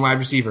least one wide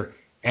receiver,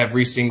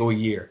 every single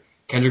year.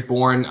 Kendrick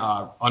Bourne,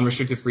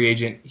 unrestricted free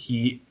agent.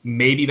 He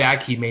may be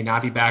back. He may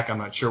not be back. I'm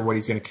not sure what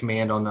he's going to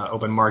command on the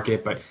open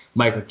market. But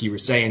Mike, like you were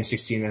saying,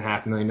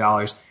 $16.5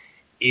 million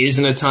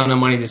isn't a ton of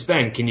money to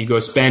spend. Can you go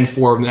spend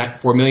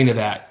 $4 million of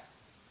that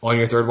on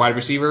your third wide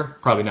receiver?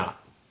 Probably not.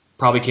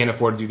 Probably can't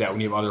afford to do that when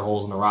you have other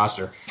holes in the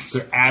roster. So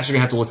they're actually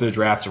going to have to look to the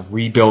draft to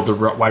rebuild the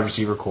wide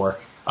receiver core.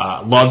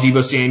 Love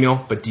Deebo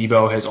Samuel, but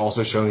Deebo has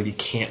also shown that he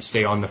can't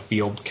stay on the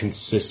field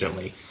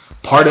consistently.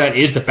 Part of that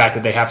is the fact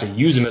that they have to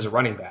use him as a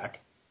running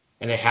back,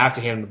 and they have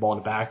to hand him the ball in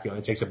the backfield,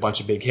 and it takes a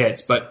bunch of big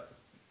hits. But,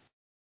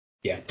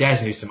 yeah,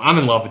 Daz Newsome. I'm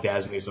in love with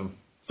Daz Newsome.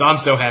 So I'm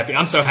so happy.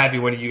 I'm so happy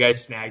when you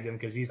guys snagged him,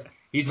 because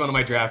he's one of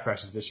my draft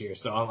crushes this year.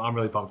 So I'm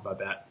really pumped about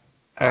that.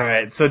 All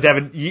right. So,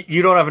 Devin,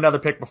 you don't have another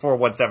pick before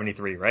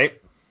 173, right?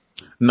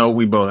 No,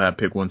 we both have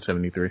pick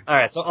 173. All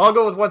right, so I'll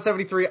go with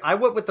 173. I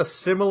went with a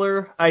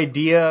similar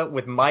idea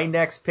with my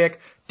next pick.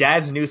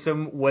 Daz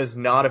Newsome was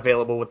not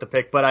available with the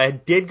pick, but I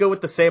did go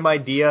with the same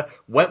idea.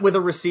 Went with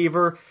a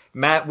receiver.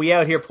 Matt, we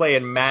out here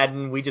playing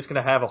Madden. We just going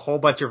to have a whole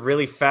bunch of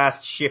really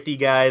fast, shifty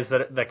guys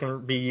that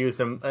can be used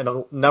in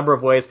a number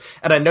of ways.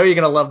 And I know you're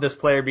going to love this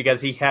player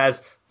because he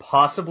has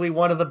possibly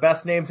one of the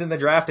best names in the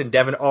draft, and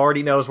Devin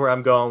already knows where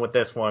I'm going with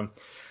this one.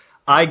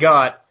 I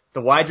got the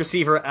wide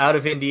receiver out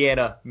of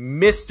Indiana,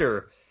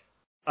 Mr.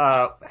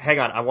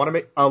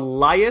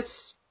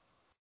 Elias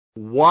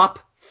Whop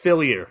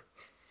Fillier.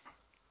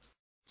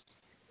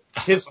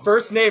 His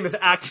first name is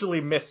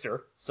actually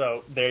Mr.,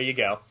 so there you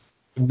go.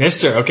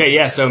 Mr. Okay,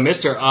 yeah, so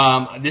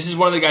Mr. This is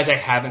one of the guys I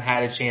haven't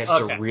had a chance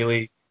to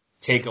really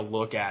take a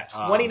look at.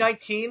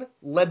 2019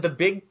 led the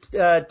Big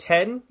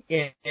Ten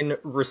in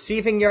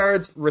receiving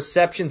yards,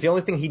 receptions. The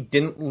only thing he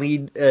didn't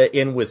lead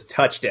in was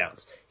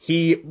touchdowns.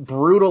 He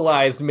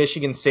brutalized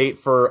Michigan State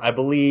for, I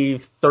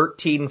believe,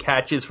 13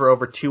 catches for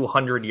over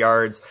 200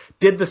 yards.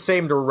 Did the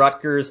same to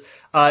Rutgers.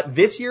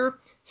 This year,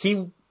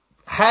 he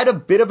had a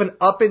bit of an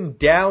up and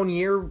down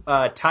year.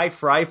 Ty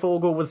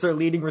Freifogel was their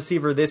leading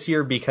receiver this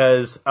year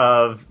because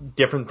of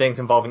different things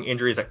involving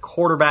injuries at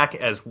quarterback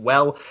as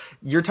well.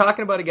 You're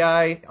talking about a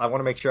guy, I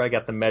want to make sure I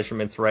got the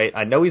measurements right.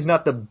 I know he's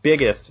not the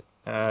biggest.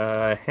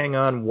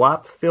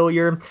 Whop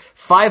Fillier,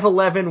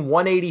 5'11",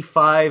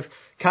 185,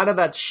 kind of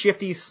that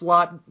shifty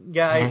slot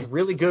guy,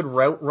 really good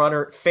route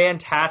runner,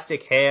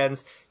 fantastic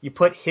hands. You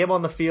put him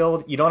on the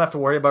field, you don't have to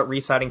worry about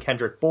re-signing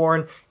Kendrick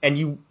Bourne, and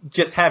you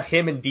just have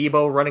him and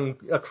Deebo running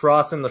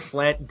across in the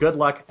slant. Good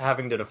luck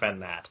having to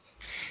defend that.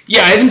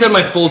 Yeah, I haven't done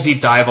my full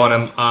deep dive on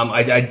him.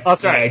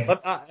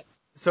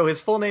 So his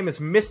full name is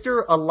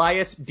Mr.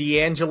 Elias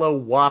D'Angelo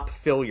Whop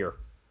Fillier.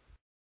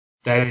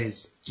 That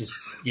is just,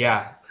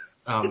 yeah.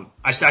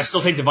 I still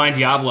take Divine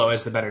Diablo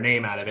as the better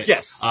name out of it.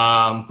 Yes.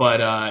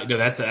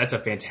 That's a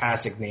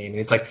fantastic name. And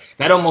it's like,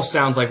 that almost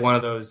sounds like one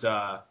of those,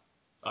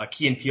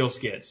 Key and Peele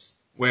skits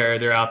where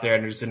they're out there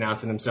and they're just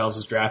announcing themselves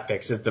as draft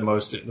picks at the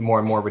more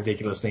and more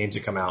ridiculous names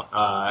that come out.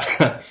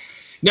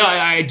 No,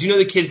 I do know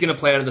the kid's going to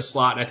play out of the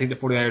slot, and I think the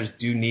 49ers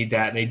do need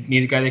that. And they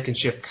need a guy that can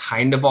shift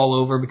kind of all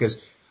over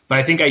but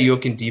I think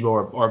Ayuk and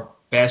Deebo are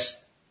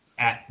best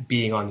at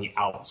being on the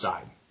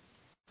outside.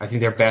 I think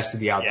they're best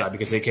at the outside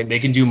because they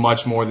can do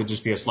much more than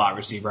just be a slot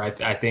receiver.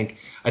 I think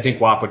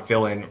Whop would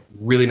fill in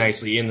really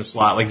nicely in the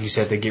slot. Like you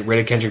said, they get rid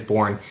of Kendrick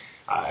Bourne.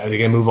 Are they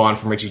going to move on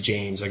from Richie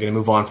James? Are they going to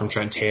move on from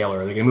Trent Taylor?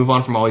 Are they going to move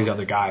on from all these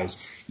other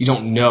guys? You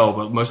don't know,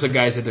 but most of the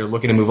guys that they're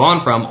looking to move on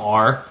from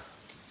are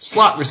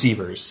slot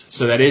receivers.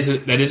 So that is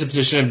a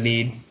position of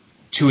need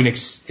to an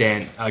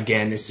extent.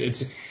 Again,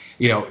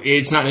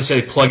 it's not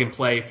necessarily plug and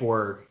play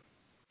for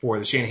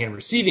the Shanahan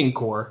receiving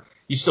core.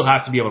 You still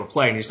have to be able to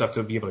play and you still have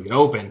to be able to get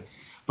open.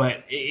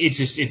 But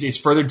it's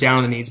further down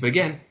on the needs. But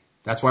again,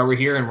 that's why we're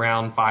here in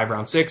round 5,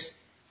 round 6.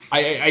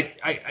 I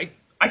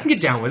can get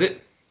down with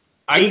it.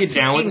 I can get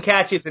down with it. 18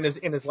 catches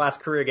in his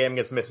last career game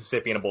against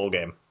Mississippi in a bowl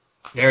game.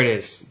 There it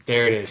is.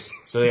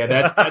 So yeah,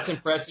 that's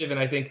impressive. And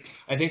I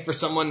think for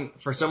someone,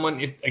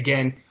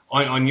 again,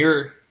 in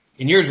your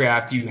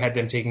draft, you had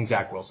them taking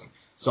Zach Wilson.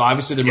 So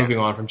obviously they're moving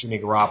on from Jimmy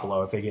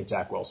Garoppolo if they get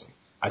Zach Wilson.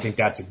 I think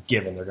that's a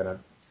given. They're going to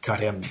cut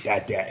him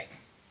that day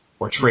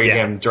or trade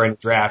him during the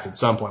draft at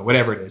some point,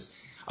 whatever it is.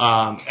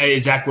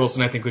 Zach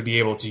Wilson, I think, would be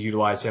able to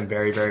utilize him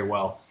very, very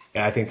well.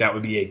 And I think that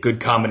would be a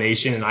good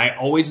combination. And I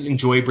always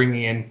enjoy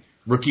bringing in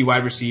rookie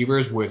wide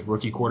receivers with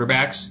rookie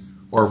quarterbacks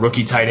or a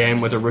rookie tight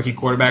end with a rookie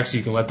quarterback so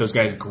you can let those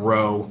guys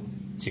grow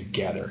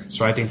together.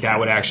 So I think that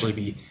would actually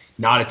be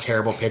not a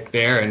terrible pick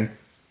there. And,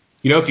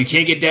 if you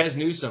can't get Dez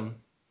Newsome,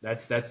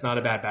 that's not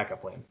a bad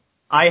backup plan.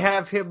 I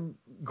have him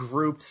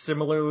grouped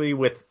similarly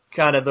with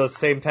kind of those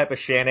same type of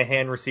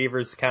Shanahan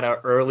receivers, kind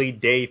of early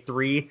day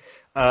 3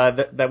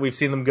 that we've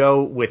seen them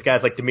go with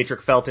guys like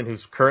Demetric Felton,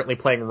 who's currently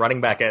playing running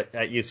back at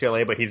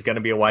UCLA, but he's going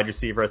to be a wide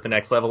receiver at the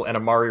next level, and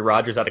Amari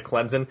Rodgers out of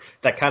Clemson.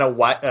 That kind of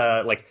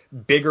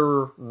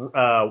bigger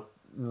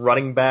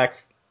running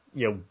back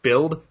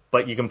build,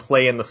 but you can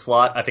play in the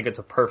slot. I think it's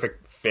a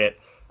perfect fit.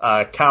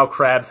 Kyle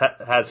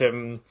Krabs has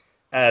him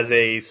as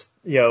a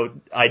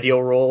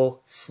ideal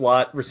role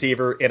slot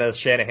receiver in a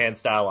Shanahan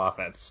style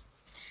offense.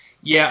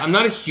 Yeah, I'm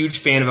not a huge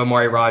fan of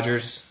Amari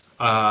Rodgers.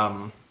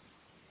 I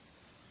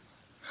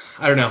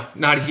don't know.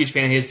 Not a huge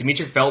fan of his.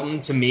 Demetric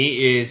Felton, to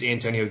me, is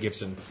Antonio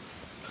Gibson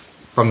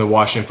from the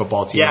Washington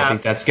football team. Yeah, I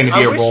think that's going to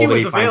be a role that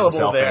he finds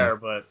himself in.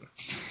 But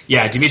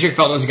yeah, Demetric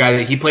Felton was a guy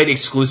that he played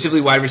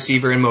exclusively wide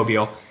receiver in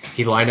Mobile.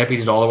 He lined up. He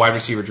did all the wide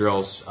receiver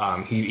drills.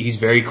 He's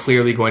very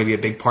clearly going to be a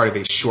big part of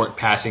a short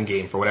passing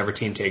game for whatever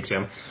team takes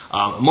him.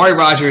 Amari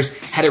Rodgers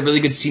had a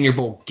really good Senior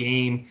Bowl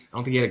game. I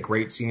don't think he had a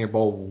great Senior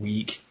Bowl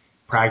week.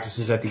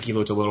 Practices, I think he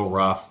looked a little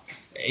rough.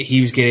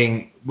 He was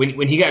getting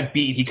when he got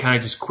beat, he kind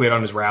of just quit on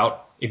his route.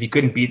 If he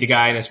couldn't beat the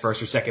guy in his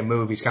first or second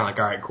move, he's kind of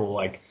like, all right, cool.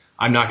 Like,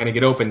 I'm not going to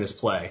get open this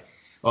play.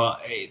 Well,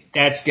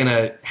 that's going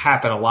to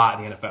happen a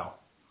lot in the NFL.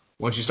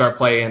 Once you start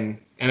playing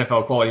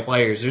NFL quality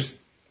players, there's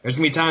going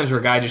to be times where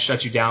a guy just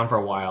shuts you down for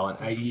a while,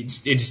 and it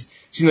just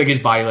seemed like his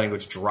body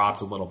language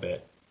dropped a little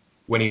bit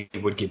when he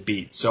would get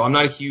beat. So I'm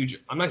not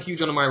huge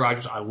on Amari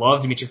Rodgers. I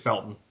love Demetric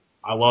Felton.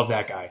 I love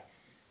that guy.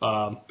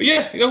 But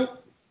yeah,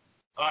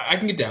 I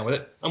can get down with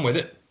it. I'm with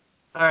it.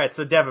 All right,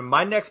 so Devin,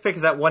 my next pick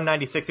is at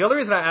 196. The only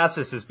reason I ask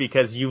this is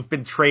because you've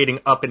been trading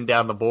up and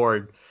down the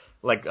board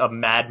like a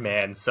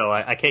madman, so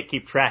I can't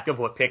keep track of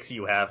what picks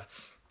you have.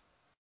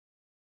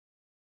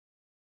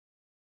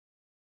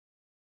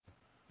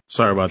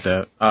 Sorry about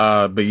that.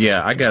 But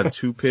yeah, I got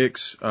 2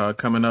 picks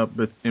coming up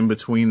in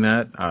between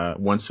that,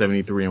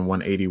 173 and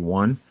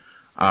 181.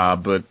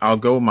 But I'll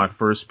go with my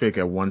first pick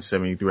at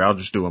 173. I'll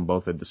just do them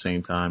both at the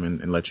same time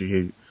and let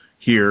you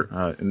hear,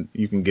 and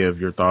you can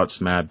give your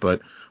thoughts, Matt. But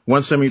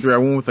 173, I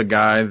went with a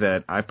guy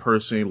that I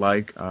personally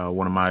like,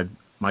 one of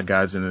my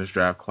guys in this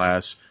draft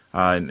class,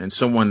 and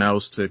someone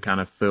else to kind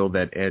of fill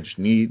that edge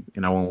need.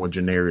 And I went with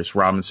Janarius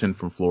Robinson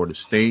from Florida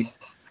State.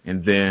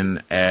 And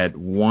then at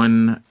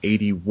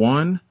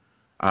 181,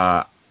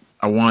 I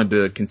wanted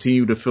to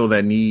continue to fill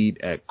that need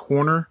at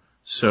corner.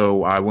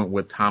 So I went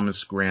with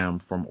Thomas Graham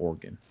from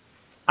Oregon.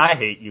 I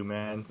hate you,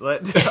 man.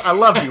 I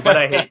love you, but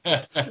I hate you.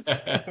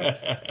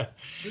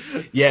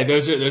 Yeah,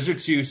 those are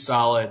 2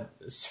 solid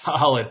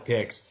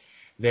picks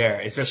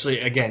there. Especially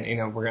again,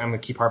 I'm gonna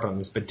keep harping on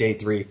this, but day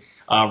 3,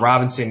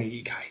 Robinson,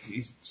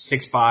 he's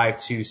 6'5",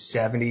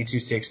 270,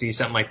 260,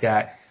 something like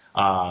that.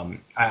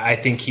 I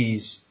think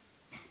he's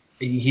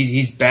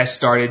best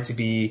started to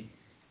be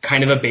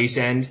kind of a base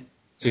end,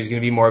 so he's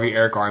going to be more of your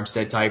Eric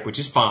Armstead type, which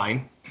is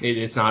fine.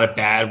 It's not a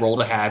bad role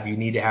to have. You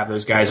need to have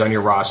those guys on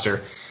your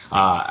roster.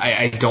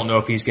 I don't know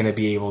if he's going to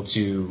be able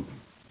to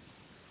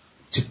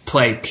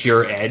play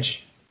pure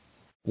edge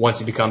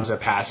once it becomes a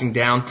passing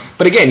down.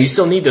 But again, you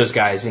still need those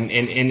guys, and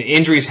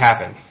injuries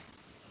happen.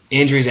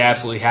 Injuries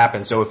absolutely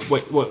happen. So if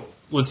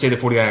let's say the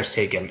 49ers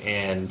take him,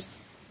 and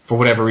for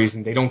whatever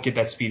reason they don't get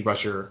that speed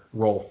rusher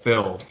role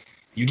filled,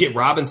 you get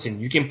Robinson.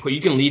 You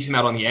can leave him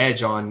out on the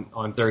edge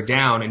on third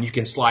down, and you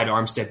can slide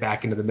Armstead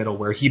back into the middle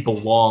where he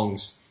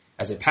belongs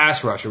as a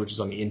pass rusher, which is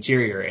on the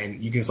interior,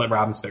 and you can just let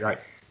Robinson back. All right,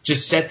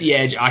 just set the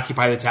edge,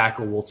 occupy the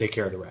tackle. We'll take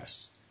care of the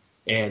rest.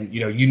 And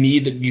you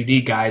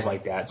need guys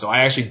like that. So I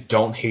actually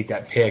don't hate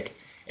that pick.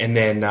 And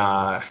then,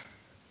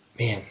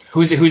 man,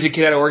 who's the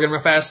kid out of Oregon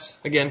real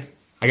fast again?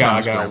 I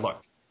got to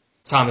look.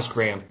 Thomas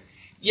Graham.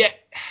 Yeah.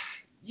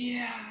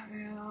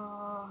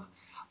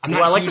 I'm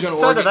not I like huge the on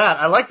sound Oregon. of that.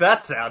 I like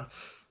that sound.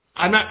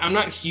 I'm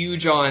not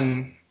huge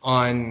on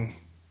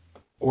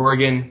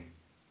Oregon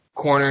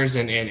corners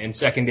and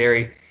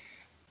secondary.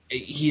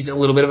 He's a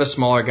little bit of a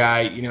smaller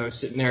guy,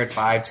 sitting there at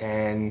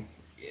 5'10".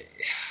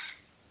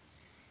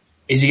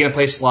 Is he going to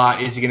play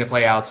slot? Is he going to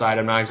play outside?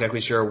 I'm not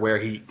exactly sure where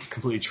he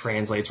completely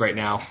translates right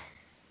now.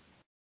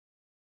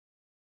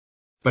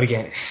 But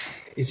again,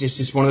 it's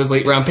just one of those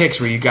late round picks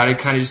where you got to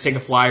kind of just take a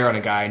flyer on a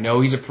guy. I know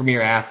he's a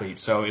premier athlete,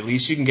 so at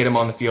least you can get him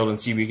on the field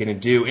and see what you're going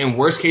to do. In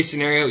worst case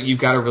scenario, you've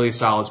got a really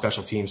solid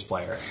special teams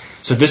player.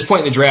 So at this point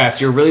in the draft,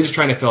 you're really just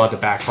trying to fill out the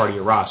back part of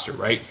your roster,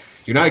 right?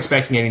 You're not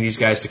expecting any of these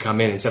guys to come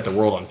in and set the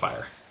world on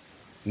fire.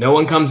 No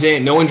one comes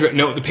in.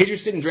 The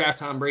Patriots didn't draft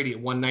Tom Brady at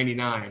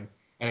 199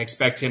 and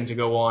expect him to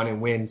go on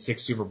and win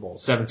 6 Super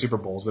Bowls, 7 Super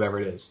Bowls, whatever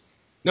it is.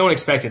 No one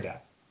expected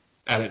that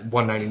at a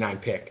 199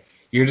 pick.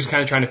 You're just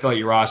kind of trying to fill out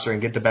your roster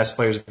and get the best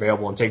players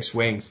available and take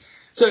swings.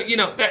 So,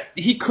 that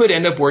he could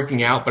end up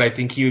working out, but I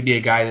think he would be a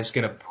guy that's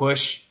going to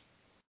push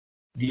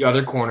the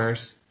other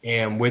corners.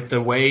 And with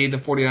the way the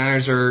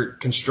 49ers are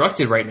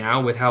constructed right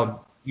now, with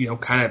how,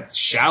 kind of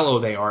shallow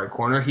they are at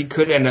corner, he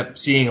could end up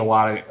seeing a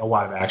lot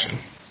of action.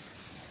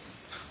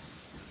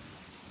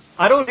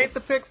 I don't hate the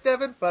picks,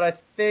 Devin, but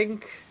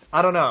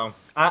I don't know.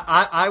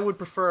 I would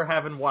prefer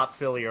having Wap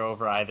Phillier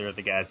over either of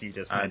the guys you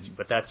just mentioned,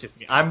 but that's just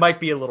me. I might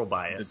be a little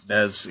biased.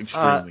 That's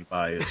extremely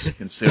biased,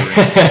 considering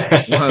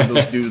one of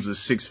those dudes is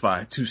 6'5",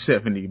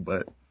 270,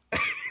 but.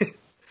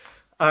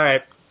 All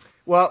right.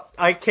 Well,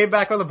 I came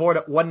back on the board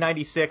at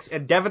 196,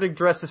 and Devin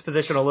addressed this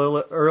position a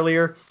little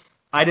earlier.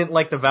 I didn't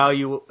like the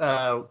value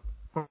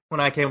when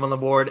I came on the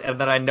board, and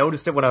then I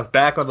noticed it when I was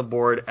back on the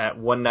board at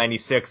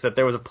 196 that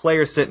there was a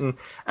player sitting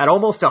at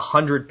almost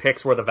 100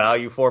 picks worth of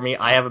value for me.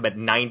 I have him at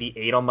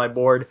 98 on my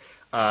board.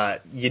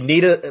 You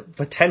need a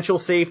potential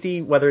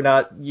safety, whether or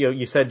not,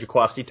 you said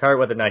Jaquasti Tart,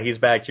 whether or not he's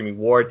back, Jimmy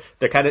Ward.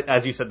 They're kind of,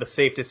 as you said, the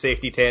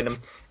safety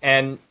tandem.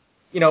 And,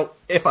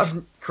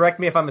 correct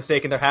me if I'm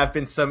mistaken, there have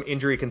been some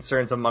injury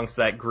concerns amongst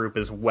that group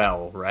as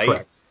well,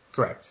 right?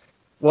 Correct.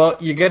 Well,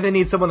 you're going to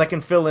need someone that can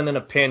fill in a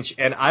pinch,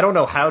 and I don't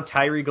know how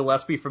Tyree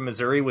Gillespie from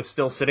Missouri was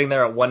still sitting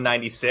there at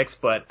 196,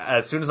 but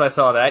as soon as I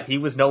saw that, he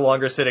was no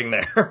longer sitting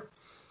there.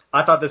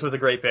 I thought this was a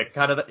great pick.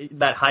 Kind of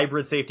that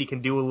hybrid safety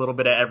can do a little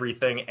bit of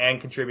everything and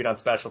contribute on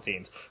special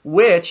teams,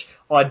 which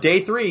on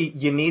day 3,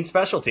 you need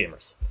special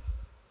teamers.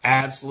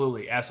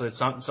 Absolutely. It's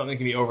something that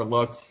can be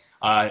overlooked.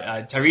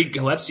 Tyree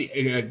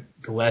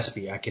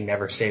Gillespie, I can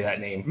never say that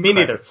name. Me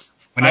neither.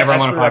 Whenever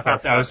I'm on a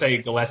podcast, I would say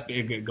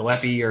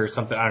Gillespie or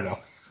something, I don't know.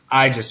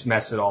 I just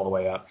messed it all the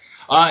way up.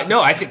 No,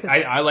 I think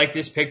I like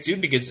this pick too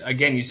because,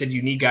 again, you said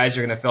you need guys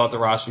that are going to fill out the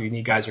roster. You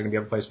need guys that are going to be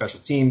able to play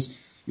special teams.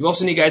 You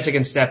also need guys that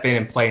can step in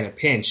and play in a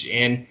pinch.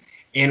 And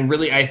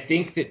really, I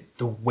think that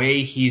the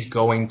way he's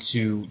going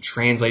to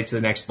translate to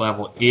the next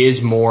level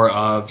is more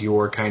of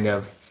your kind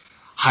of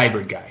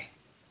hybrid guy.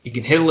 He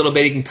can hit a little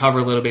bit, he can cover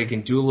a little bit, he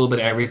can do a little bit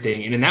of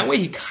everything. And in that way,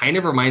 he kind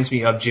of reminds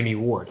me of Jimmy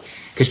Ward.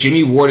 Because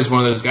Jimmy Ward is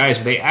one of those guys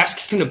where they ask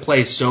him to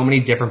play so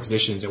many different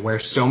positions and wear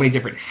so many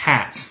different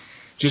hats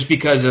just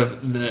because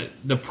of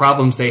the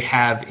problems they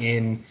have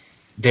in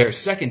their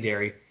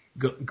secondary.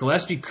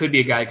 Gillespie could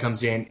be a guy who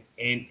comes in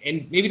and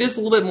maybe does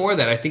a little bit more of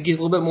that. I think he's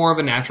a little bit more of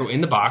a natural in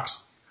the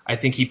box. I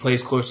think he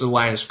plays close to the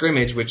line of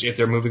scrimmage, which if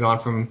they're moving on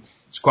from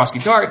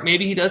Jaquasti Tart,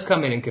 maybe he does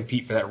come in and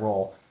compete for that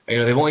role.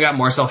 They've only got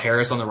Marcel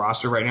Harris on the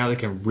roster right now that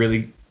can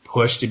really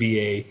push to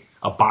be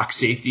a box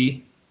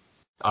safety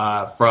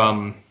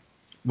from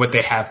what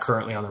they have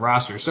currently on the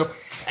roster. So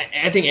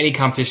I think any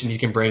competition you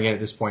can bring in at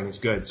this point is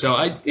good. So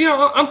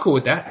I'm cool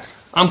with that.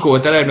 I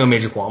have no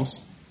major qualms.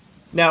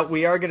 Now,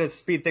 we are going to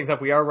speed things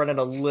up. We are running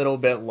a little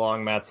bit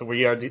long, Matt, so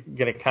we are going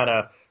to kind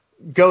of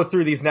go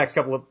through these next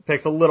couple of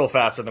picks a little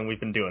faster than we've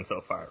been doing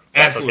so far.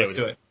 Absolutely. Let's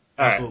do it.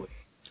 Absolutely.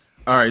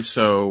 All right,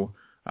 so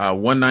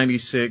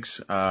 196,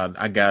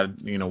 I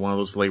got, one of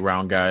those late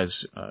round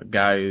guys,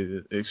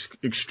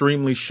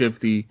 extremely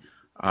shifty,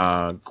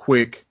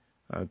 quick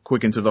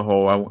into the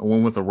hole. I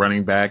went with a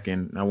running back,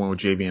 and I went with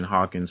Javian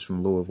Hawkins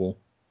from Louisville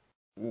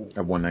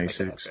at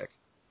 196.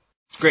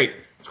 It's great.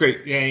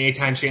 Yeah,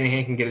 anytime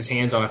Shanahan can get his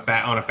hands on a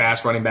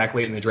fast running back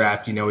late in the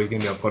draft, he's going to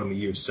be able to put him to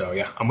use. So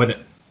yeah, I'm with it.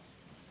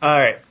 All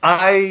right.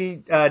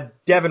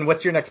 Devin,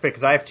 what's your next pick?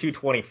 Because I have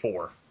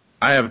 224.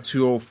 I have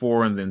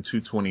 204 and then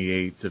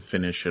 228 to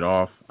finish it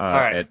off. All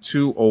right. At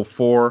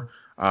 204,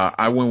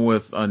 I went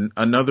with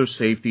another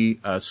safety,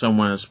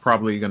 someone that's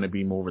probably going to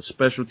be more of a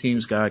special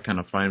teams guy, kind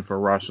of fighting for a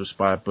roster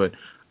spot. But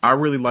I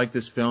really like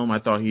this film. I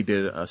thought he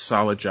did a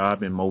solid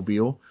job in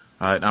Mobile.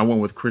 I went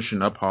with Christian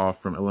Uphoff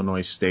from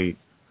Illinois State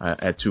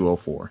at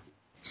 204.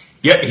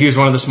 Yeah, he was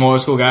one of the smaller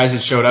school guys that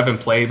showed up and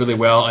played really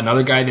well.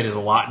 Another guy that is a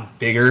lot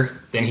bigger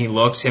than he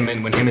looks. When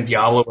him and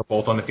Diallo were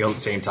both on the field at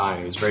the same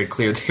time, it was very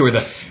clear they were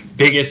the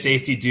biggest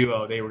safety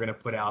duo they were going to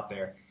put out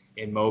there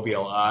in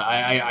Mobile.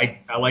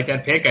 I like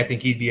that pick. I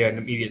think he'd be an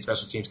immediate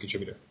special teams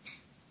contributor.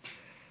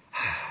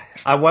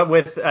 I went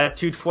with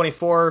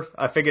 224.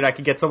 I figured I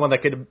could get someone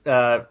that could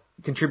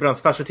contribute on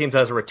special teams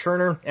as a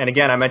returner. And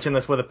again, I mentioned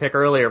this with a pick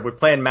earlier. We're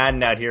playing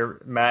Madden out here,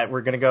 Matt.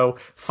 We're going to go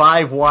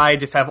 5 wide,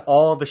 just have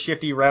all the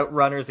shifty route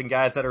runners and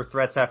guys that are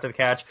threats after the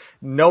catch.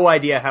 No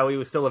idea how he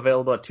was still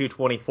available at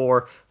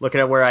 224.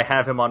 Looking at where I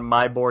have him on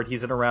my board,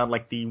 he's in around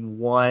like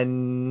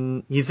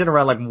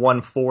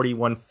 140,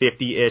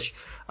 150-ish.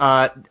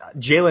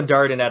 Jalen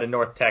Darden out of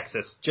North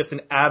Texas. Just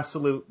an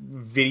absolute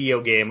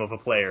video game of a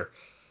player.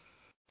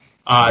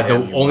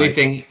 The only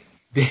thing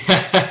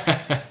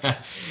the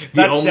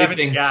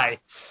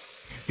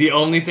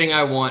only thing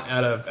I want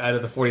out of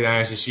the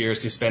 49ers this year is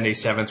to spend a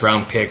 7th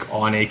round pick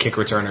on a kick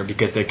returner,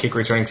 because their kick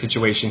returning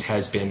situation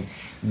has been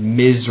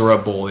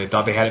miserable. They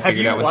thought they had it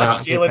figured out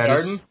without Jalen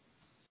Darden?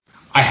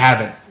 I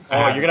haven't.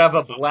 You're going to have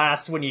a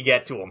blast when you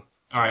get to him.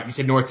 All right, you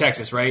said North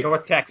Texas, right?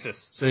 North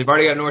Texas. So they've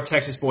already got a North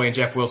Texas boy and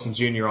Jeff Wilson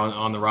Jr.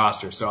 on the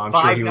roster, so I'm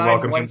sure he would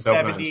welcome him with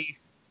open arms.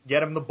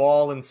 Get him the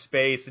ball in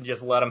space and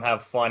just let him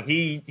have fun.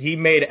 He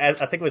made,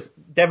 I think it was,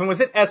 Devin,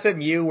 was it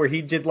SMU where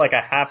he did like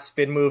a half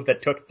spin move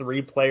that took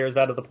 3 players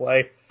out of the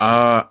play?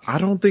 I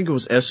don't think it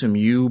was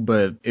SMU,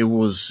 but it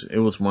was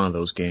one of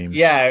those games.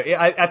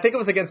 Yeah, I think it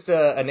was against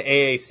an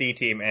AAC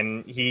team,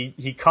 and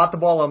he caught the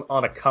ball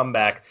on a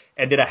comeback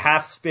and did a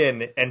half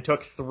spin and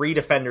took 3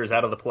 defenders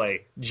out of the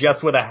play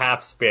just with a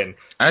half spin.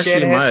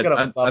 Actually,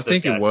 I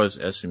think it was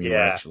SMU.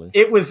 Yeah. Actually,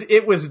 it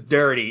was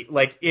dirty.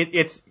 Like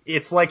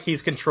it's like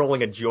he's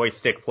controlling a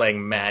joystick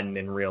playing Madden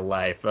in real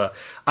life.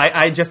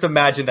 I just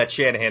imagine that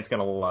Shanahan's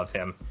gonna love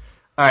him.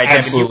 All right,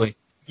 absolutely.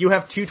 Devin, you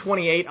have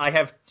 228. I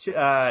have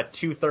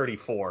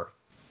 234.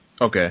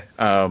 Okay.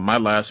 My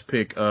last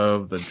pick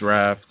of the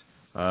draft.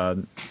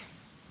 This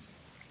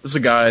is a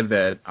guy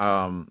that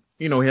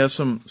he has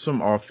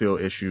some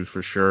off-field issues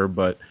for sure,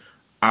 but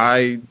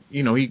he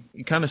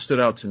kind of stood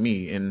out to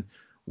me. And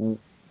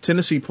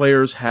Tennessee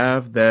players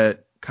have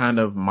that kind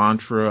of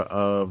mantra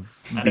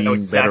of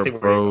being better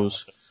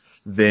pros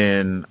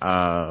than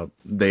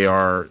they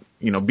are,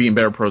 being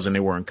better pros than they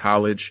were in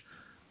college.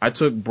 I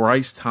took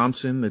Bryce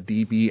Thompson, the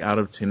DB out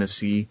of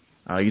Tennessee.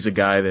 He's a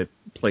guy that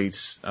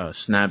plays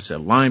snaps at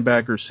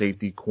linebacker,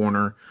 safety,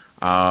 corner,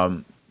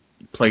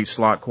 plays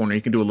slot corner. He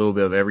can do a little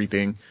bit of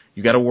everything.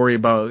 You got to worry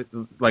about,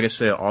 like I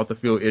said, off the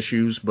field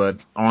issues, but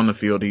on the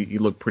field, he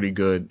looked pretty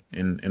good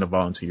in a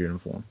volunteer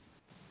uniform.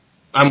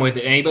 I'm with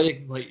it.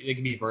 Anybody that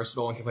can be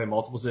versatile and can play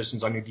multiple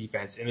positions on your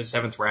defense in the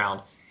 7th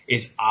round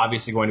is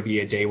obviously going to be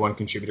a day 1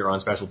 contributor on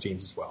special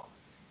teams as well.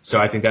 So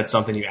I think that's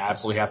something you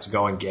absolutely have to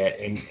go and get.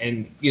 And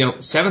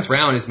 7th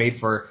round is made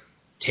for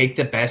take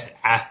the best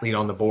athlete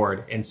on the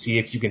board and see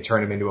if you can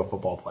turn him into a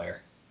football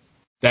player.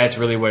 That's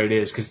really what it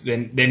is, because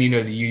then the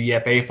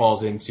UDFA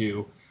falls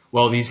into,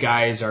 well, these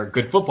guys are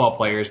good football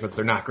players, but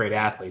they're not great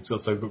athletes. So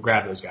let's go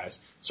grab those guys.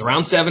 So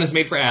round 7 is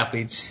made for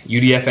athletes.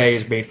 UDFA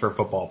is made for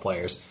football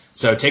players.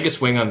 So take a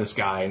swing on this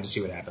guy and just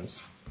see what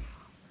happens.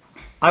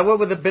 I went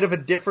with a bit of a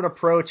different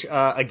approach.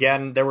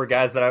 Again, there were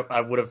guys that I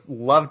would have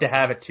loved to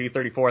have at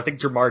 234. I think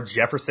Jamar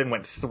Jefferson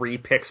went 3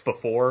 picks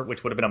before,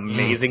 which would have been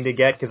amazing to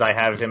get because I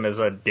have him as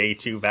a day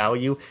 2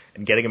 value,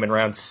 and getting him in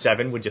round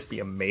 7 would just be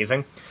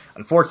amazing.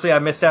 Unfortunately, I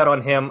missed out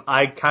on him.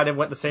 I kind of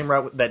went the same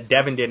route that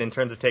Devin did in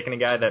terms of taking a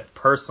guy that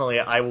personally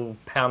I will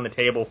pound the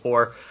table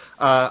for.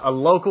 A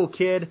local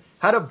kid,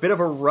 had a bit of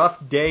a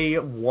rough day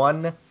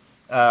 1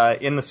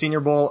 in the Senior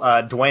Bowl.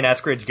 Dwayne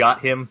Eskridge got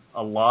him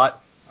a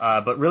lot.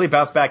 But really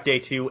bounced back day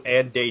 2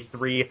 and day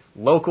 3.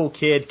 Local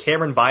kid,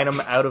 Cameron Bynum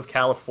out of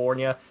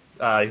California.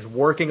 He's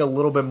working a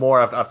little bit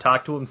more. I've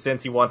talked to him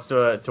since. He wants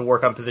to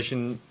work on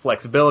position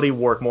flexibility,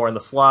 work more in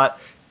the slot.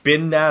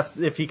 Been asked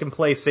if he can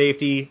play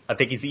safety. I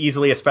think he's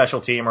easily a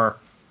special teamer.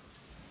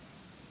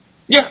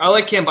 Yeah, I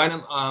like Cam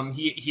Bynum.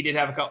 He did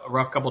have a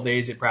rough couple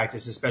days at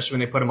practice, especially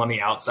when they put him on the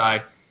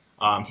outside.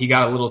 He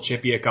got a little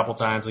chippy a couple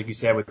times, like you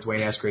said, with Dwayne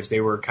Eskridge. They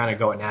were kind of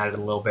going at it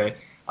a little bit.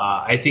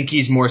 I think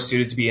he's more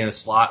suited to be in a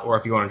slot, or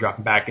if you want to drop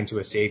him back into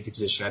a safety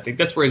position, I think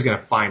that's where he's going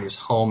to find his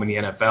home in the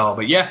NFL.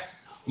 But yeah,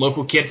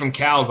 local kid from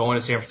Cal going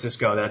to San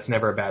Francisco, that's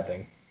never a bad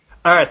thing.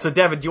 All right, so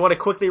Devin, do you want to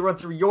quickly run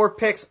through your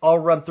picks? I'll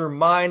run through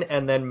mine,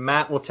 and then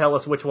Matt will tell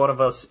us which one of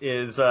us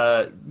is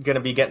going to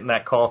be getting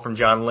that call from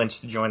John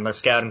Lynch to join their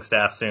scouting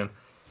staff soon.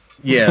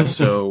 Yeah,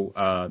 so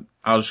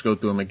I'll just go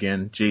through them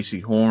again. J.C.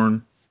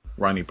 Horn,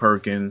 Ronnie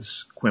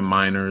Perkins, Quinn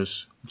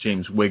Miners,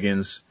 James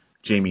Wiggins,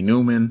 Jamie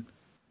Newman,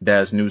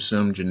 Daz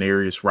Newsome,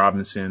 Janarius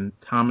Robinson,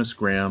 Thomas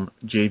Graham,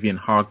 Javian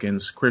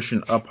Hawkins,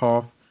 Christian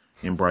Uphoff,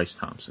 and Bryce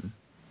Thompson.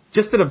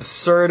 Just an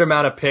absurd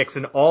amount of picks,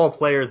 and all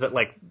players that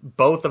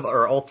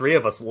all 3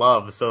 of us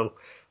love. So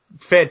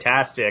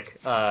fantastic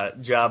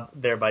job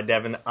there by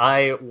Devin.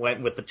 I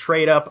went with the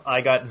trade up.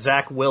 I got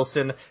Zach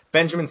Wilson,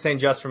 Benjamin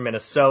St. Just from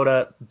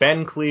Minnesota,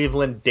 Ben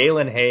Cleveland,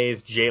 Dalen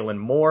Hayes, Jalen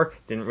Moore.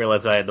 Didn't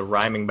realize I had the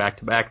rhyming back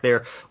to back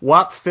there.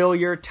 Whop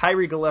Fillier,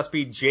 Tyree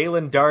Gillespie,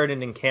 Jalen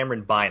Darden, and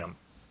Cameron Bynum.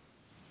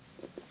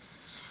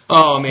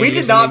 Oh man, we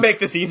did not make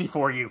this easy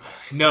for you.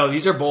 No,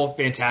 these are both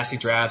fantastic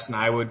drafts, and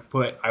I would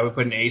put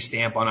an A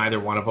stamp on either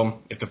one of them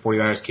if the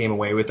 49ers came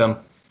away with them.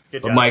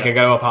 But Mike, I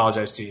got to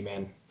apologize to you,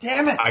 man.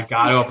 Damn it! I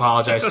got to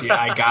apologize to you.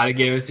 I got to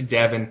give it to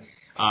Devin.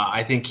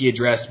 I think he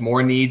addressed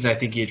more needs. I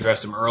think he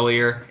addressed them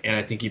earlier, and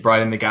I think he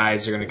brought in the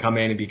guys that are going to come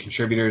in and be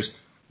contributors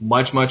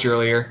much, much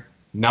earlier.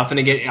 Nothing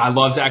to get. I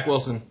love Zach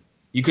Wilson.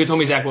 You could have told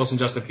me Zach Wilson,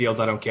 Justin Fields.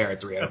 I don't care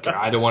at 3. I don't care.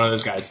 Either one of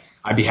those guys.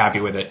 I'd be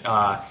happy with it.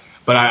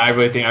 But I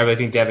really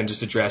think Devin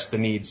just addressed the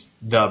needs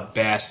the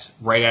best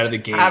right out of the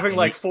gate. Having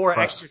like 4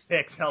 extra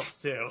picks helps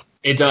too.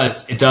 It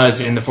does.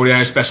 And the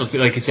 49ers specialty,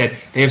 like I said,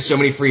 they have so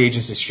many free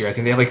agents this year. I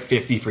think they have like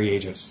 50 free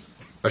agents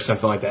or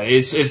something like that.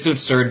 It's an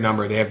absurd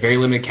number. They have very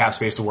limited cap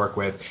space to work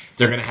with.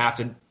 They're going to have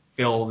to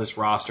fill this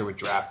roster with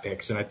draft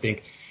picks. And I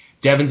think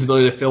Devin's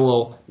ability to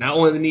fill not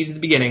only the needs at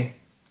the beginning,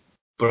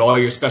 but all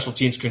your special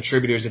teams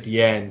contributors at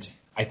the end,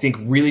 I think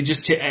really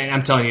and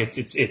I'm telling you,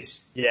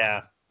 it's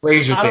yeah.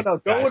 Raise your I don't know.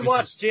 thing, Go guys. and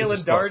watch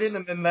Jalen Darden,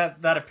 and then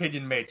that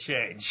opinion may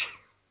change.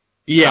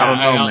 Yeah,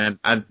 I don't know,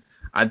 man.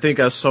 I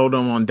think I sold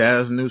him on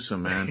Daz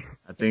Newsome, man.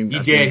 I think he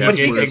did. But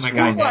he took 2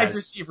 wide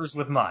receivers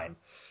with mine.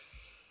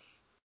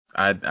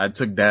 I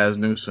took Daz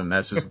Newsome.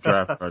 That's his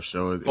draft crush,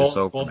 so it's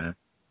over, man.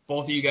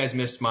 Both of you guys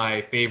missed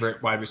my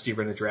favorite wide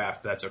receiver in the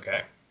draft, but that's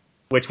okay.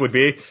 Which would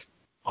be?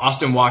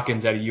 Austin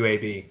Watkins out of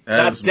UAB.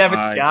 That's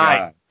Devin's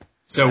guy.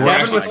 So we're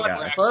actually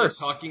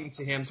talking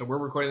to him. So we're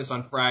recording this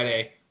on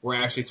Friday. We're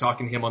actually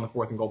talking to him on the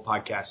 4th and Gold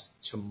podcast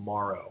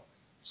tomorrow.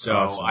 So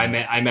awesome. I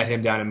met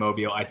him down in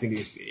Mobile. I think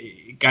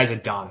guy's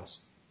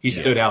Adonis. He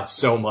stood out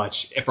so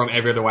much from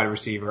every other wide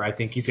receiver. I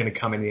think he's going to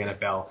come in the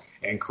NFL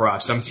and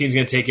crush. Some team's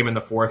going to take him in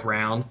the 4th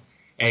round,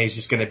 and he's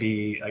just going to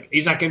be like,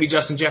 he's not going to be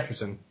Justin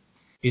Jefferson.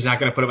 He's not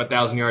going to put up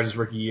 1,000 yards his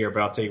rookie year,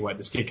 but I'll tell you what,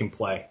 this kid can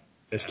play.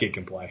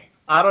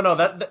 I don't know.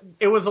 That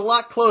it was a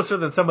lot closer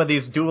than some of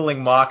these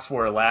dueling mocks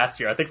were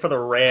last year. I think for the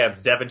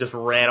Rams, Devin just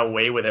ran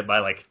away with it by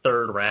like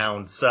 3rd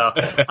round. So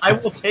I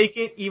will take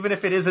it, even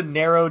if it is a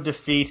narrow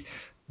defeat.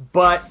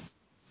 But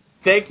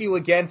thank you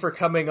again for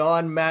coming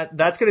on, Matt.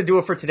 That's going to do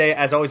it for today.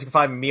 As always, you can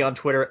find me on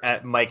Twitter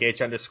at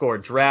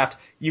MikeH_draft.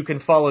 You can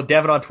follow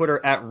Devin on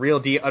Twitter at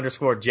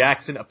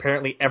RealD_Jackson.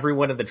 Apparently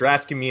everyone in the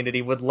draft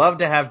community would love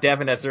to have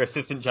Devin as their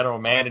assistant general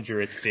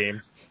manager, it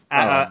seems,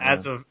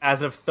 as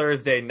of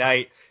Thursday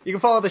night. You can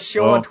follow the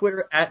show on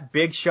Twitter at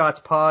Big Shots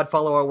Pod.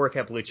 Follow our work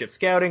at Blue Chip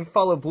Scouting.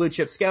 Follow Blue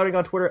Chip Scouting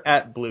on Twitter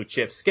at Blue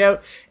Chip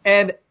Scout.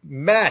 And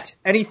Matt,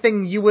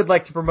 anything you would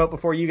like to promote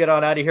before you get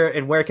on out of here?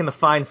 And where can the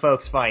fine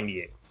folks find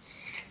you?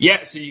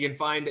 Yeah, so you can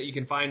find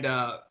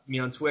me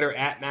on Twitter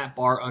at Matt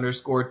Barr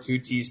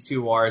 _2 T's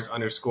 2 R's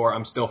 _.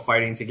 I'm still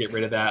fighting to get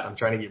rid of that. I'm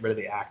trying to get rid of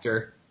the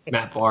actor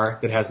Matt Barr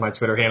that has my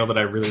Twitter handle that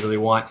I really, really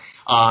want.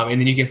 And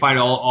then you can find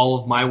all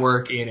of my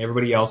work and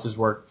everybody else's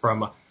work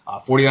from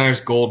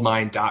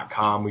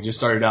 49ersgoldmine.com. We just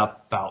started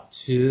up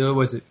about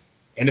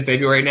end of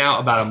February now,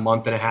 about a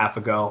month and a half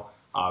ago.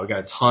 We got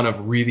a ton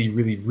of really,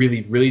 really,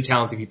 really, really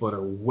talented people that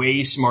are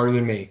way smarter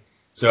than me.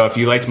 So if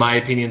you liked my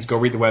opinions, go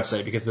read the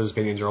website because those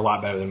opinions are a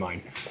lot better than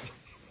mine.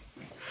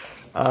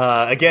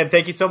 Again,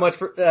 thank you so much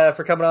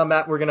for coming on,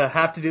 Matt. We're going to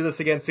have to do this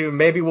again soon.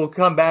 Maybe we'll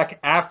come back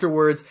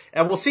afterwards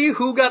and we'll see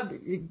who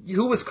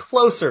was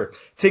closer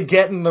to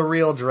getting the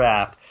real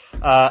draft.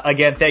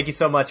 Again, thank you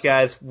so much,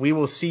 guys. We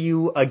will see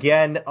you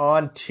again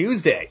on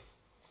Tuesday.